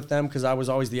fit in with them because I was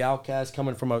always the outcast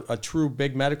coming from a true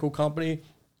big medical company,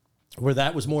 where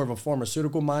that was more of a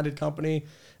pharmaceutical minded company,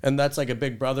 and that's like a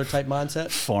big brother type mindset.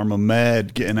 Pharma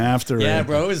med, getting after it. Yeah,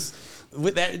 bro.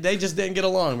 They just didn't get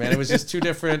along, man. It was just two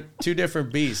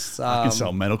different beasts. I can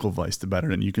sell medical device better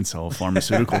than you can sell a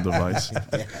pharmaceutical device.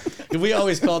 We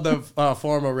always called the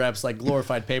pharma reps like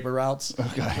glorified paper routes.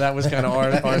 Okay. That was kind of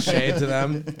our shade to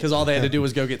them, because all they had to do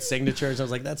was go get signatures. I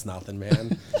was like, that's nothing,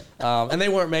 man. And they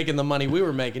weren't making the money we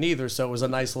were making either, so it was a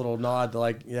nice little nod to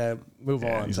like, move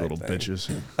on. These little bitches.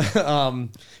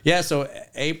 So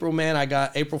April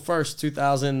 1st,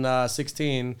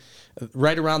 2016.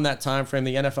 Right around that time frame,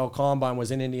 the NFL Combine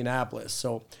was in Indianapolis.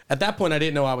 So at that point, I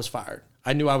didn't know I was fired.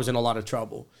 I knew I was in a lot of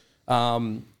trouble.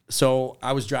 So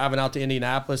I was driving out to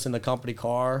Indianapolis in the company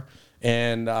car,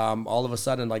 and all of a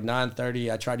sudden, like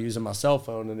 9:30, I tried using my cell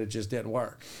phone, and it just didn't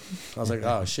work. I was like,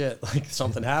 oh shit, like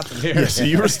something happened here. Yeah, so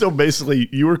you were still basically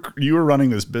you were running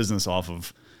this business off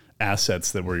of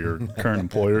assets that were your current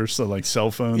employers, so like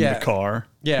cell phone, the car.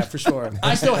 Yeah, for sure.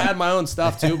 I still had my own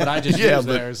stuff too, but I just used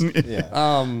theirs.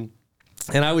 Yeah.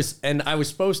 And I was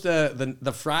supposed to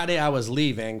the Friday I was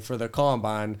leaving for the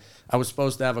Combine, I was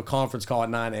supposed to have a conference call at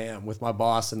 9 a.m. with my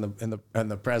boss and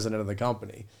the president of the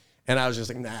company. And I was just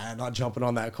like, nah, not jumping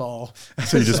on that call.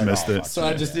 So you just missed it. So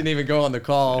I just didn't even go on the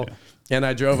call. Yeah. And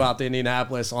I drove out to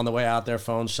Indianapolis. On the way out there,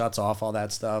 phone shuts off, all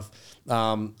that stuff.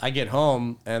 I get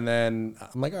home, and then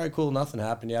I'm like, all right, cool, nothing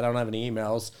happened yet. I don't have any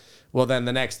emails. Well, then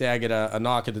the next day I get a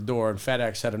knock at the door, and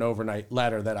FedEx had an overnight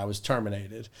letter that I was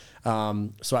terminated.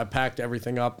 So I packed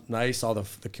everything up nice, all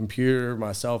the computer,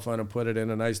 my cell phone, and put it in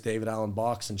a nice David Allen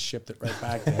box and shipped it right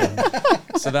back to him.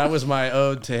 So that was my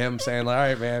ode to him, saying, like, all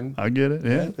right, man. I get it,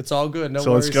 yeah. It's all good. No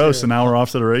so worries let's go. here. So now we're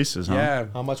off to the races, huh? Yeah.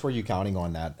 How much were you counting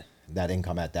on that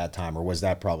income at that time, or was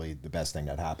that probably the best thing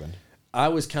that happened? I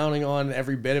was counting on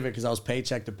every bit of it, because I was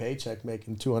paycheck to paycheck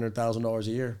making $200,000 a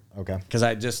year. Okay. Because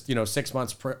I just, 6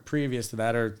 months previous to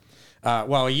that, or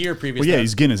a year previous. Well, yeah, to that,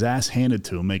 he's getting his ass handed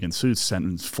to him, making suits,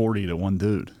 sentenced 40 to one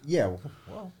dude. Yeah.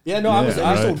 Well. Yeah. No,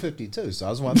 I sold 52, so I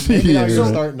was wondering. Maybe I was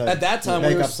starting to at that time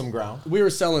make up some ground. We were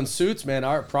selling suits, man.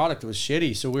 Our product was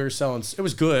shitty, so we were selling. It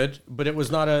was good, but it was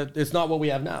not it's not what we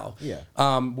have now. Yeah.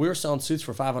 We were selling suits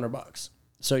for $500.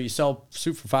 So you sell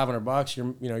suit for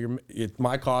 $500.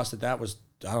 My cost at that was,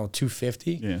 I don't know,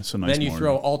 $250. Yeah, so nice. Then you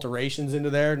throw alterations into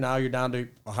there. Now you're down to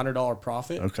 $100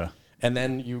 profit. Okay. And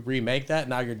then you remake that.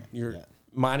 Now you're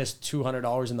minus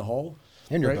 $200 in the hole.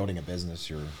 And you're building a business.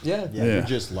 You're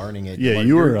just learning it. Yeah,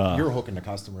 you're hooking the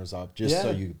customers up just so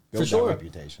you build that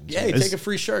reputation. Yeah, you take a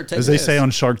free shirt. As they say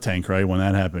on Shark Tank, right? When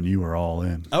that happened, you were all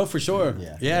in. Oh, for sure.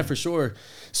 Yeah, for sure.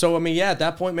 So I mean, at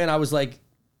that point, man, I was like,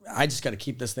 I just got to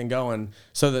keep this thing going.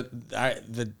 So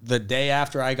the day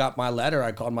after I got my letter,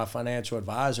 I called my financial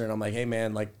advisor, and I'm like, hey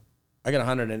man, like, I got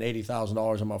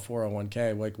 $180,000 on my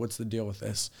 401k. Like, what's the deal with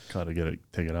this? Gotta get it,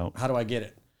 take it out. How do I get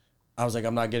it? I was like,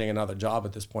 I'm not getting another job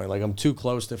at this point. Like, I'm too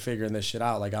close to figuring this shit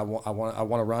out. Like, I want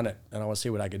to run it, and I want to see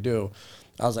what I could do.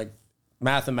 I was like,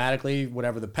 mathematically,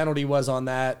 whatever the penalty was on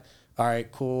that, all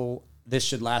right, cool. This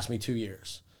should last me 2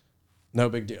 years. No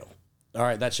big deal. All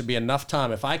right, that should be enough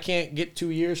time. If I can't get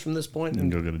 2 years from this point, then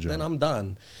go get a job. Then I'm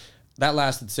done. That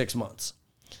lasted 6 months.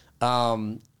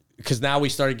 Because now we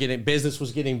started business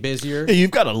was getting busier. Yeah,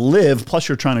 you've got to live, plus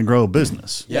you're trying to grow a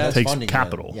business. Yeah, it takes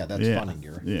capital. That's funding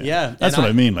your. Yeah. That's what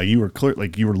I mean. Like, you were clear,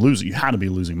 like you were losing. You had to be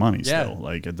losing money still,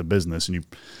 like at the business, and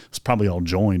it's probably all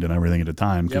joined and everything at the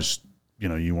time because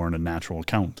you weren't a natural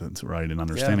accountant, right, and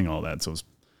understanding all that. So it's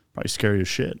probably scary as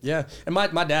shit. Yeah, and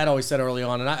my dad always said early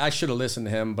on, and I should have listened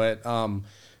to him, but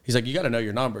he's like, you got to know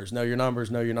your numbers. Know your numbers.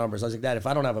 Know your numbers. I was like, Dad, if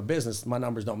I don't have a business, my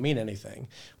numbers don't mean anything.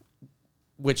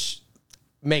 Which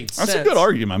made sense. That's a good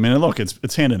argument. I mean, look,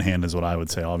 it's hand in hand is what I would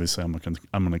say. Obviously,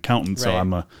 I'm an accountant, so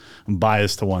I'm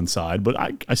biased to one side. But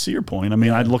I see your point. I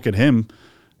mean, I'd look at him.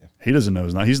 He doesn't know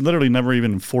his numbers. He's literally never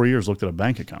even in 4 years looked at a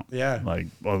bank account. Yeah. Like,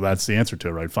 well, that's the answer to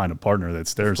it, right? Find a partner that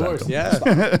stares at them. Yeah.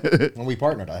 When we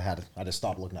partnered, I had to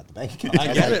stop looking at the bank account.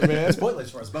 I get it, man. It's pointless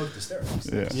for us both to stare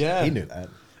at us. Yeah. He knew that.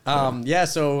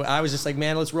 So I was just like,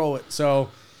 man, let's roll it. So,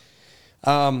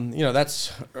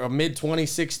 that's mid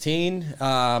 2016.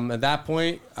 At that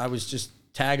point, I was just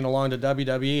tagging along to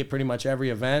WWE at pretty much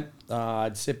every event.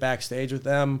 I'd sit backstage with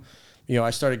them. I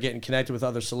started getting connected with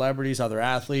other celebrities, other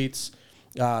athletes.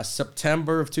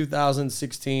 September of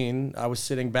 2016, I was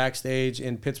sitting backstage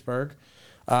in Pittsburgh,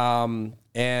 and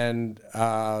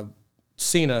John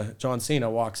Cena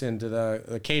walks into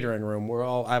the catering room.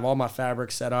 I have all my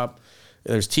fabrics set up.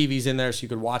 There's TVs in there so you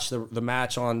could watch the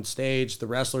match on stage. The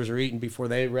wrestlers are eating before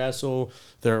they wrestle.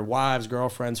 Their wives,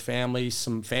 girlfriends, families.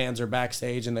 Some fans are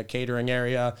backstage in the catering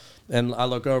area. And I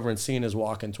look over and Cena's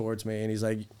walking towards me, and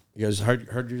he goes,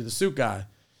 heard you're the suit guy.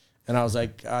 And I was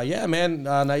like, yeah, man,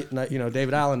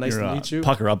 David Allen, nice to meet you.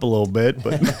 Pucker up a little bit,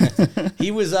 but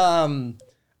he was,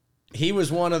 he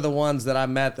was one of the ones that I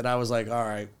met that I was like, all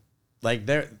right, like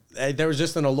there was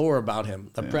just an allure about him.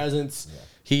 The presence. Yeah.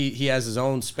 He has his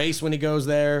own space when he goes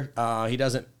there. He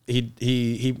doesn't.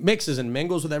 He mixes and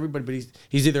mingles with everybody, but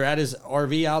he's either at his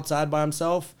RV outside by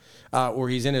himself, or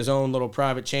he's in his own little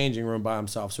private changing room by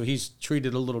himself. So he's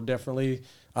treated a little differently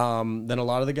than a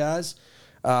lot of the guys.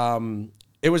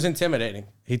 It was intimidating.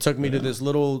 He took me to this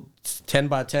little 10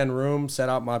 by 10 room, set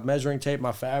out my measuring tape,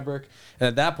 my fabric, and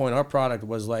at that point, our product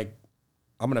was like,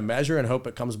 I'm going to measure and hope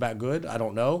it comes back good. I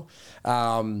don't know.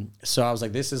 So I was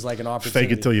like, this is like an opportunity.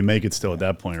 Fake it till you make it still at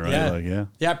that point, right? Yeah.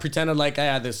 Yeah. I pretended like I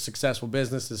had this successful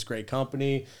business, this great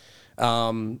company.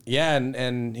 And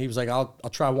he was like, I'll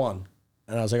try one.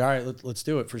 And I was like, all right, let's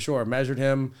do it for sure. I measured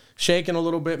him, shaking a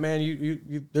little bit, man.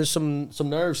 You there's some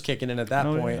nerves kicking in at that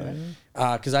point.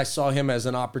 Because I saw him as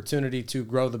an opportunity to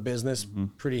grow the business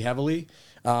pretty heavily.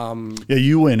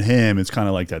 You and him, it's kind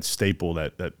of like that staple,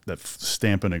 that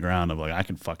stamp in the ground of like, I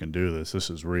can fucking do this. This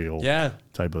is real. Yeah.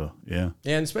 Type of, yeah.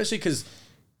 Yeah, and especially because,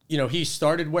 he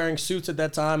started wearing suits at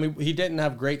that time. He didn't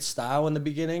have great style in the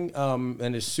beginning,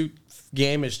 and his suit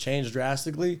game has changed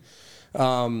drastically.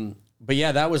 But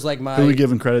yeah, that was like my... Who are we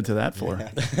giving credit to that for?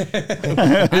 I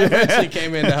eventually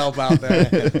came in to help out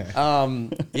there.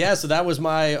 So that was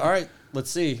my... All right,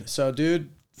 let's see. So, dude,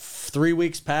 3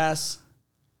 weeks pass.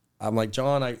 I'm like,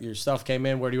 John, your stuff came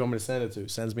in. Where do you want me to send it to?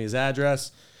 Sends me his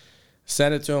address.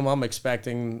 Send it to him. I'm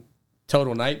expecting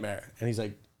total nightmare. And he's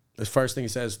like, the first thing he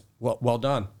says, well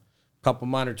done. Couple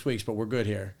minor tweaks, but we're good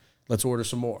here. Let's order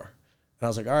some more. And I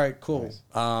was like, all right, cool.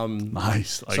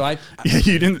 Nice. Like, so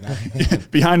you didn't,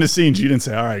 behind the scenes, you didn't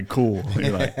say, all right, cool.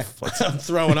 You're like, I'm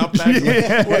throwing up back.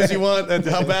 Like, what does he want?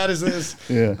 How bad is this?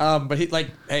 Yeah. But he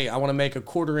like, hey, I want to make a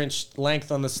 1/4 inch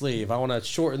length on the sleeve. I want to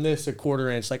shorten this a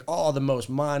 1/4 inch, like all the most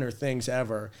minor things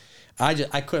ever. I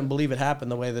couldn't believe it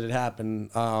happened the way that it happened.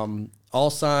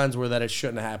 All signs were that it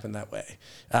shouldn't have happened that way.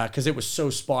 Cause it was so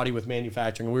spotty with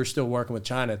manufacturing. We were still working with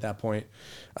China at that point.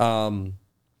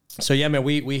 So yeah, man,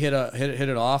 we hit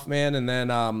it off, man, and then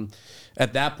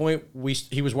at that point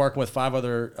he was working with 5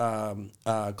 other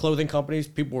clothing companies.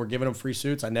 People were giving him free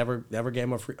suits. I never gave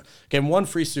him one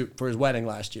free suit for his wedding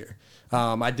last year.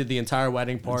 I did the entire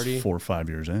wedding party. That's 4 or 5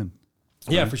 years in.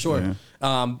 Yeah, for sure.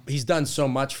 Yeah. He's done so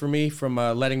much for me, from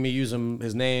letting me use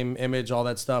his name, image, all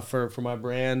that stuff for my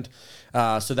brand.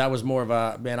 So that was more of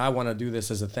a, man, I want to do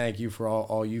this as a thank you for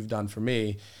all you've done for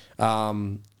me.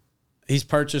 He's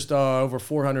purchased over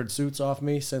 400 suits off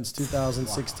me since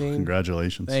 2016. Wow.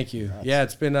 Congratulations. Thank you. Yeah,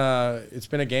 it's been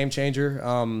a game changer.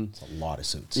 It's a lot of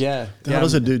suits. Yeah. How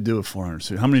does a dude do with 400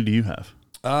 suits? How many do you have?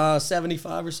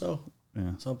 75 or so.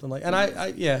 Yeah. Something like, and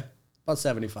I about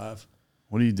 75.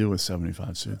 What do you do with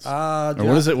 75 suits? Or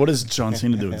what does John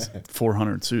Cena do with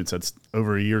 400 suits? That's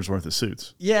over a year's worth of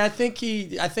suits. Yeah, I think he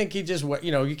just,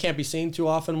 you can't be seen too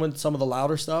often with some of the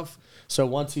louder stuff. So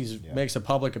once he makes a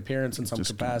public appearance in some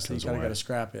capacity, you kind of got to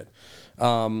scrap it.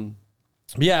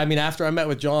 Yeah, I mean, after I met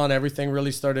with John, everything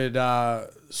really started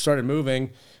moving.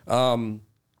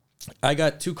 I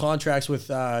got 2 contracts with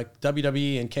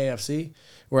WWE and KFC,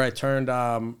 where I turned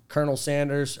Colonel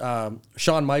Sanders,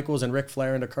 Shawn Michaels, and Ric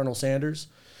Flair into Colonel Sanders.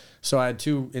 So I had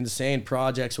 2 insane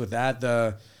projects with that.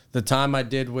 The time I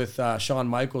did with Shawn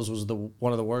Michaels was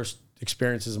one of the worst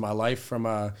experiences of my life from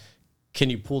a can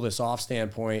you pull this off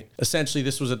standpoint. Essentially,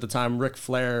 this was at the time Ric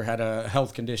Flair had a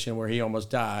health condition where he almost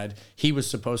died. He was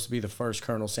supposed to be the first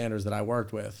Colonel Sanders that I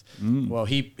worked with. Well,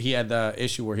 he had the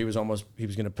issue where he was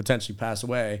going to potentially pass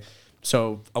away.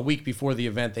 So a week before the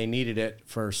event, they needed it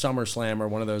for SummerSlam or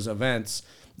one of those events.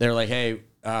 They're like, hey,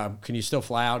 can you still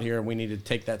fly out here? And we need to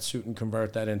take that suit and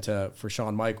convert that for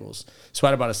Shawn Michaels. So I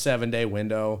had about a 7-day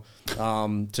window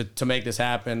to make this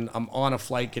happen. I'm on a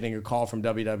flight getting a call from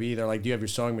WWE. They're like, do you have your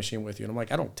sewing machine with you? And I'm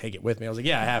like, I don't take it with me. I was like,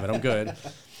 yeah, I have it. I'm good.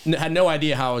 Had no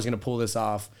idea how I was going to pull this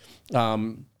off.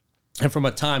 And from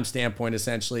a time standpoint,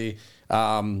 essentially,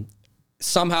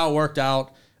 somehow it worked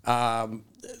out.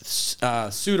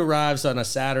 Suit arrives on a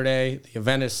Saturday. The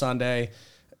event is Sunday.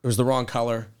 It was the wrong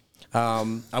color.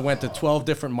 I went to 12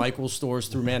 different Michaels stores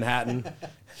through Manhattan.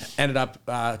 Ended up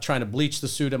trying to bleach the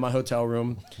suit in my hotel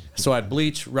room. So I had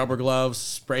bleach, rubber gloves,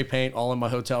 spray paint all in my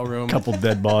hotel room. Couple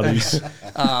dead bodies.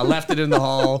 Left it in the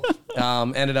hall.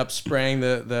 Ended up spraying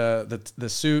the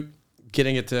suit,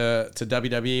 getting it to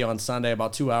WWE on Sunday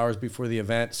about 2 hours before the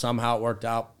event. Somehow it worked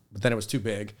out, but then it was too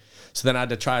big. So then I had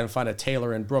to try and find a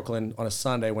tailor in Brooklyn on a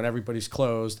Sunday when everybody's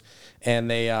closed,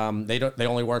 and they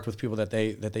only worked with people that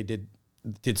they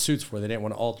did suits for. They didn't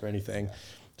want to alter anything.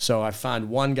 So I find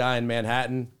one guy in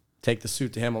Manhattan, take the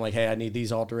suit to him. I'm like, hey, I need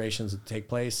these alterations to take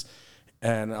place.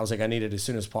 And I was like, I need it as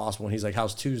soon as possible. And he's like,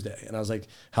 how's Tuesday? And I was like,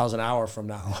 how's an hour from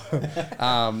now?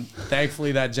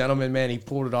 Thankfully, that gentleman, man, he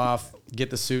pulled it off, get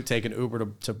the suit, take an Uber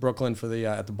to Brooklyn for the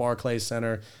at the Barclays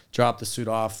Center, dropped the suit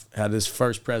off, had his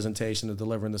first presentation of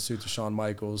delivering the suit to Shawn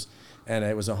Michaels, and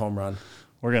it was a home run.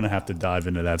 We're going to have to dive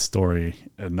into that story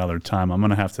another time. We're going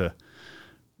to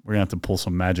have to pull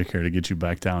some magic here to get you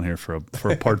back down here for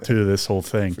a part 2 of this whole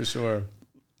thing. For sure.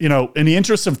 You know, in the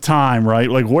interest of time, right?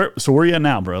 Like where are you at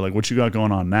now, bro? Like what you got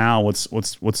going on now? What's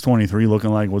 23 looking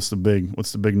like? What's the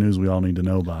big news we all need to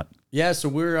know about? Yeah, so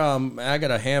we're I got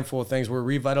a handful of things. We're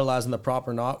revitalizing the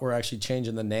proper knot. We're actually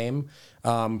changing the name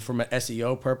from an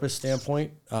SEO purpose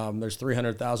standpoint. There's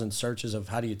 300,000 searches of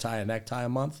how do you tie a necktie a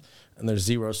month, and there's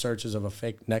 0 searches of a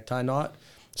fake necktie knot.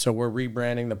 So we're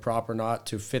rebranding the proper knot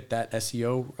to fit that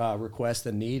SEO request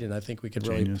and need, and I think we could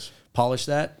really polish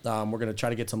that. We're going to try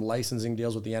to get some licensing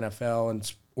deals with the NFL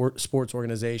and sports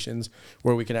organizations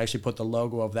where we can actually put the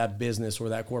logo of that business or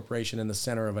that corporation in the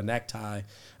center of a necktie,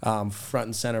 front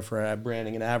and center for a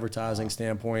branding and advertising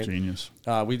standpoint. Genius.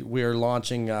 We are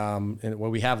launching,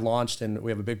 we have launched, and we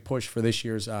have a big push for this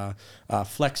year's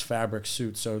flex fabric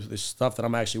suit. So the stuff that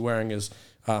I'm actually wearing is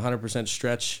 100%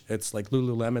 stretch. It's like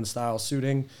Lululemon style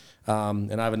suiting.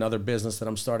 And I have another business that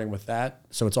I'm starting with that.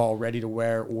 So it's all ready to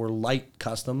wear or light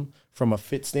custom from a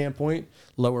fit standpoint,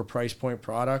 lower price point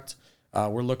product.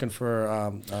 We're looking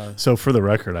for. So for the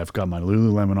record, I've got my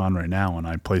Lululemon on right now, and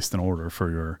I placed an order for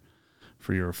your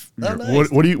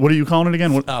nice. what are you calling it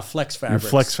again? Flex fabric. Your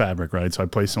flex fabric, right? So I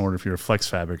placed an order for your flex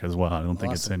fabric as well. I don't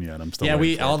think it's in yet. I'm still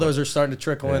all those are starting to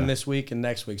trickle in this week and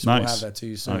next week, so we'll have that to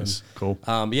you soon. Nice, cool.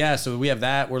 So we have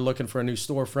that. We're looking for a new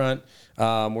storefront.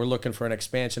 We're looking for an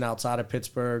expansion outside of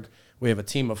Pittsburgh. We have a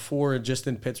team of 4 just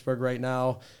in Pittsburgh right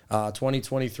now.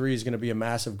 2023 is going to be a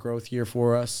massive growth year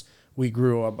for us. We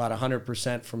grew about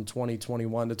 100% from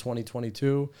 2021 to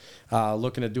 2022.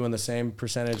 Looking at doing the same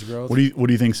percentage growth. What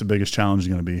do you think is the biggest challenge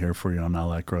going to be here for you on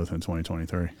that growth in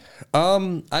 2023?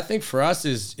 I think for us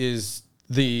is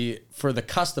for the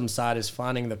custom side is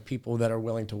finding the people that are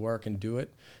willing to work and do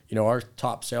it. You know, our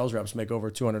top sales reps make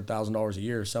over $200,000 a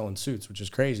year selling suits, which is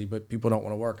crazy, but people don't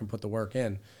want to work and put the work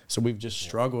in. So we've just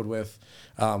struggled with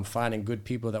finding good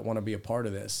people that want to be a part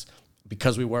of this.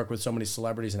 Because we work with so many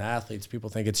celebrities and athletes, people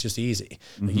think it's just easy.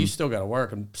 Mm-hmm. Like, you still got to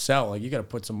work and sell. Like, you got to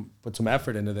put some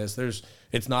effort into this.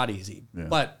 It's not easy,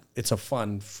 but it's a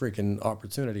fun freaking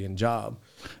opportunity and job.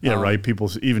 Yeah, right. People,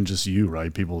 even just you,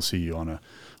 right? People see you on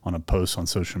a post on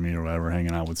social media or whatever,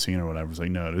 hanging out with Cena or whatever. It's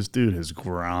like, no, this dude has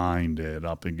grinded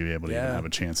up and be able to even have a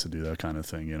chance to do that kind of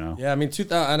thing, you know? Yeah, I mean,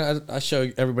 I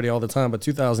show everybody all the time, but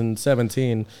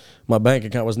 2017, my bank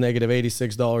account was negative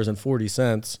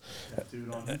 $86.40.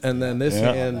 And then this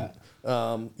hand,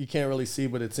 you can't really see,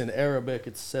 but it's in Arabic.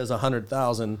 It says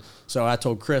 100,000. So I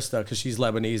told Krista, because she's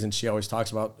Lebanese and she always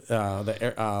talks about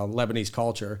the Lebanese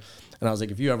culture. And I was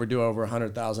like, if you ever do over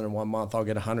 100,000 in 1 month, I'll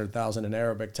get 100,000 in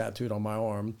Arabic tattooed on my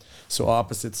arm. So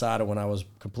opposite side of when I was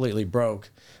completely broke.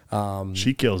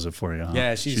 She kills it for you, huh?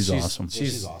 Yeah, she's awesome.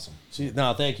 She's awesome.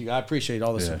 No, thank you. I appreciate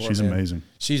all the support. She's amazing.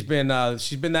 She's been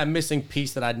that missing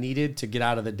piece that I needed to get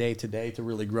out of the day to day to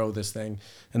really grow this thing,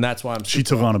 and that's why She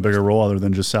took on a bigger role other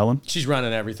than just selling. She's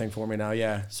running everything for me now.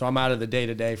 Yeah, so I'm out of the day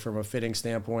to day from a fitting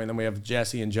standpoint. Then we have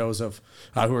Jesse and Joseph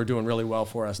who are doing really well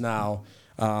for us now.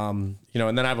 And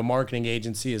then I have a marketing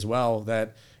agency as well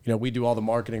that. We do all the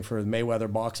marketing for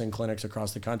Mayweather boxing clinics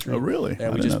across the country. Oh, really? Yeah,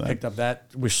 we just picked up that.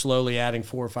 We're slowly adding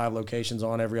 4 or 5 locations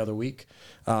on every other week.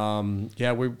 We.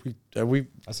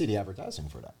 I see the advertising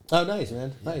for that. Oh, nice,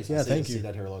 man. Nice. Yeah, thank you. I see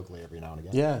that here locally every now and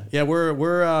again. Yeah.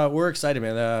 We're excited,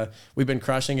 man. We've been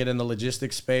crushing it in the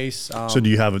logistics space. So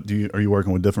are you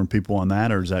working with different people on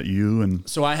that, or is that you? And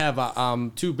so I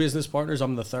have 2 business partners.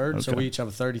 I'm the third, okay. So we each have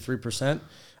a 33%.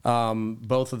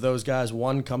 Both of those guys,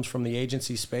 one comes from the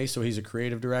agency space, so he's a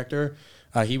creative director.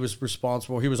 He was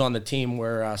responsible. He was on the team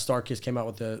where StarKiss came out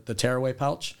with the tearaway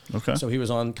pouch. Okay. So he was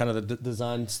on kind of the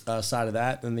design side of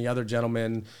that. And the other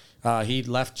gentleman, he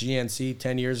left GNC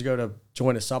 10 years ago to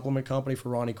join a supplement company for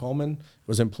Ronnie Coleman.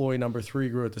 Was employee number 3,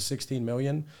 grew it to 16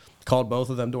 million. Called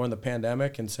both of them during the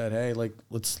pandemic and said, hey, like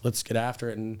let's get after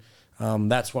it. And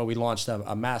that's why we launched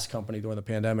a mask company during the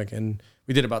pandemic, and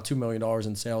we did about $2 million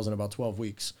in sales in about 12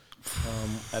 weeks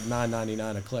at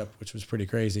 $9.99 a clip, which was pretty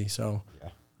crazy. So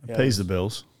it pays the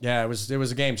bills. Yeah, it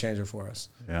was a game changer for us.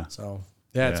 Yeah. So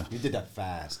you did that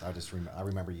fast. I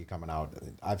remember you coming out.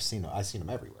 I've seen them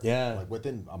everywhere. Yeah, like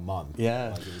within a month. Yeah,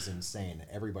 like it was insane.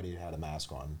 Everybody had a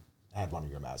mask on. Had one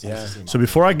of your masks. Yeah. So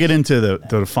before I get into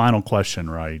the final question,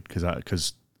 right?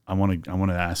 Because I want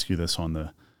to ask you this on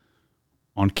the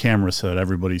on camera so that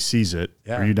everybody sees it.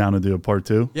 Yeah. Are you down to do a part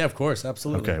 2? Yeah, of course.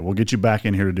 Absolutely. Okay. We'll get you back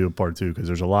in here to do a part 2 because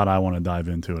there's a lot I want to dive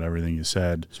into and everything you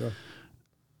said. Sure.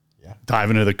 Yeah. Dive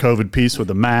into the COVID piece with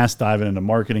the mask, dive into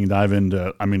marketing, dive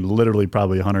into, I mean, literally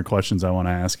probably 100 questions I want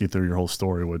to ask you through your whole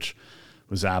story, which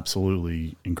was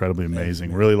absolutely incredibly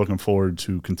amazing. Really looking forward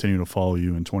to continue to follow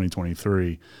you in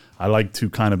 2023. I like to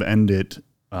kind of end it,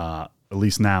 at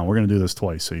least now. We're going to do this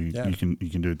twice, so you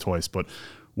can do it twice. But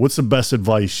what's the best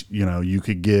advice, you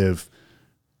could give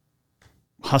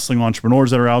hustling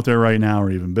entrepreneurs that are out there right now, or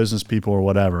even business people or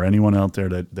whatever, anyone out there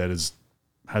that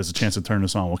has a chance to turn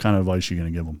this on? What kind of advice are you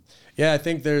going to give them? Yeah, I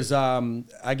think there's,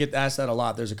 I get asked that a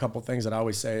lot. There's a couple things that I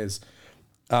always say is,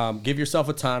 give yourself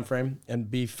a time frame and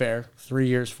be fair. 3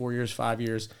 years, 4 years, 5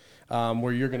 years,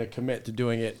 where you're going to commit to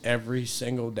doing it every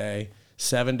single day,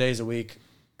 7 days a week,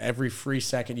 every free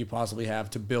second you possibly have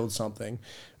to build something.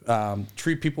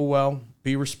 Treat people well,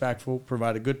 be respectful,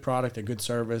 provide a good product, a good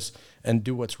service, and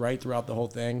do what's right throughout the whole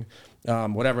thing.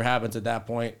 Whatever happens at that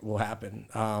point will happen.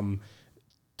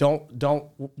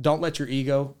 Don't let your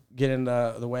ego get in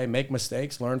the way. Make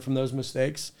mistakes, learn from those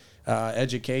mistakes.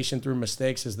 Education through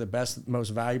mistakes is the best, most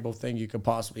valuable thing you could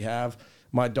possibly have.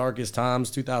 My darkest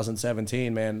times,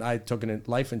 2017, man, I took a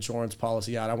life insurance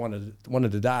policy out. I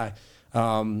wanted to die.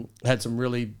 Had some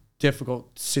really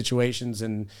difficult situations,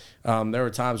 and there were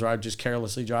times where I'd just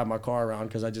carelessly drive my car around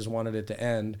because I just wanted it to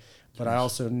end. But I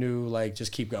also knew, like,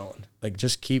 just keep going. Like,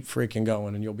 just keep freaking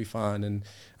going, and you'll be fine.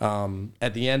 And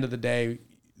at the end of the day,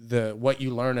 what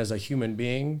you learn as a human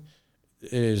being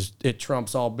it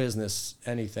trumps all business,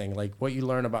 anything. Like, what you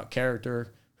learn about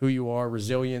character, who you are,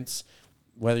 resilience,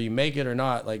 whether you make it or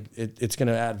not, like, it's going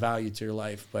to add value to your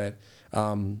life. But,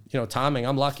 timing,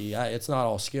 I'm lucky. It's not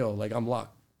all skill. Like, I'm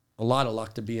luck. A lot of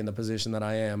luck to be in the position that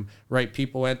I am. Right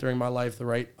people entering my life, the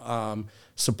right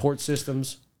support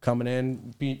systems coming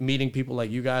in, meeting people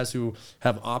like you guys who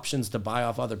have options to buy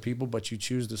off other people, but you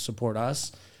choose to support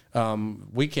us.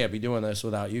 We can't be doing this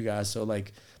without you guys. So,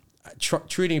 like,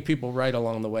 treating people right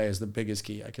along the way is the biggest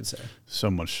key, I could say.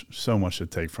 So much to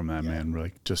take from that, man.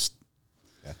 Like, just,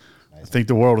 Nice. I think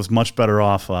the world is much better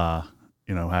off,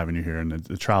 having you here, and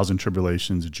the trials and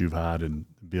tribulations that you've had, and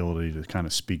the ability to kind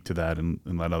of speak to that and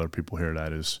let other people hear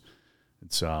that it's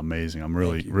amazing. I'm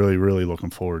really, really, really looking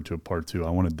forward to a part 2. I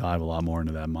want to dive a lot more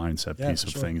into that mindset piece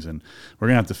of things, and we're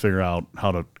gonna have to figure out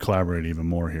how to collaborate even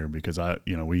more here, because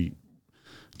we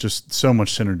just so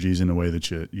much synergies in the way that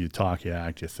you talk, you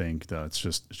act, you think. It's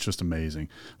just amazing.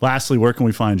 Lastly, where can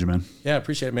we find you, man? Yeah,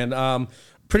 appreciate it, man.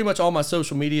 Pretty much all my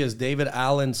social media is David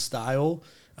Allen Style.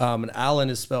 And Allen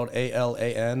is spelled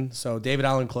ALAN. So David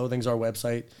Allen Clothing's our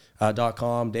website,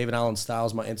 .com. David Allen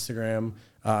Styles my Instagram.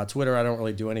 Twitter, I don't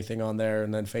really do anything on there.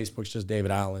 And then Facebook's just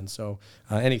David Allen. So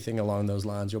anything along those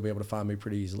lines, you'll be able to find me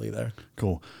pretty easily there.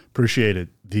 Cool. Appreciate it.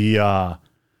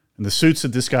 The suits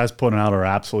that this guy's putting out are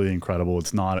absolutely incredible.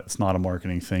 It's not a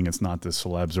marketing thing. It's not the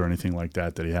celebs or anything like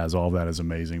that he has. All of that is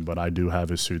amazing. But I do have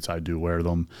his suits. I do wear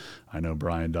them. I know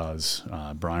Brian does.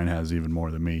 Brian has even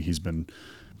more than me. He's been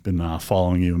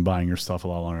following you and buying your stuff a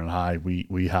lot longer than I.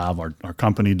 We have, our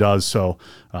company does. So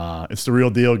it's the real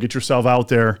deal. Get yourself out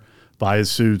there, buy his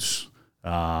suits,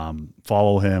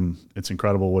 follow him. It's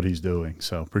incredible what he's doing.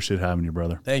 So appreciate having you,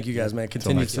 brother. Thank you guys, man.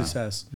 Continued success.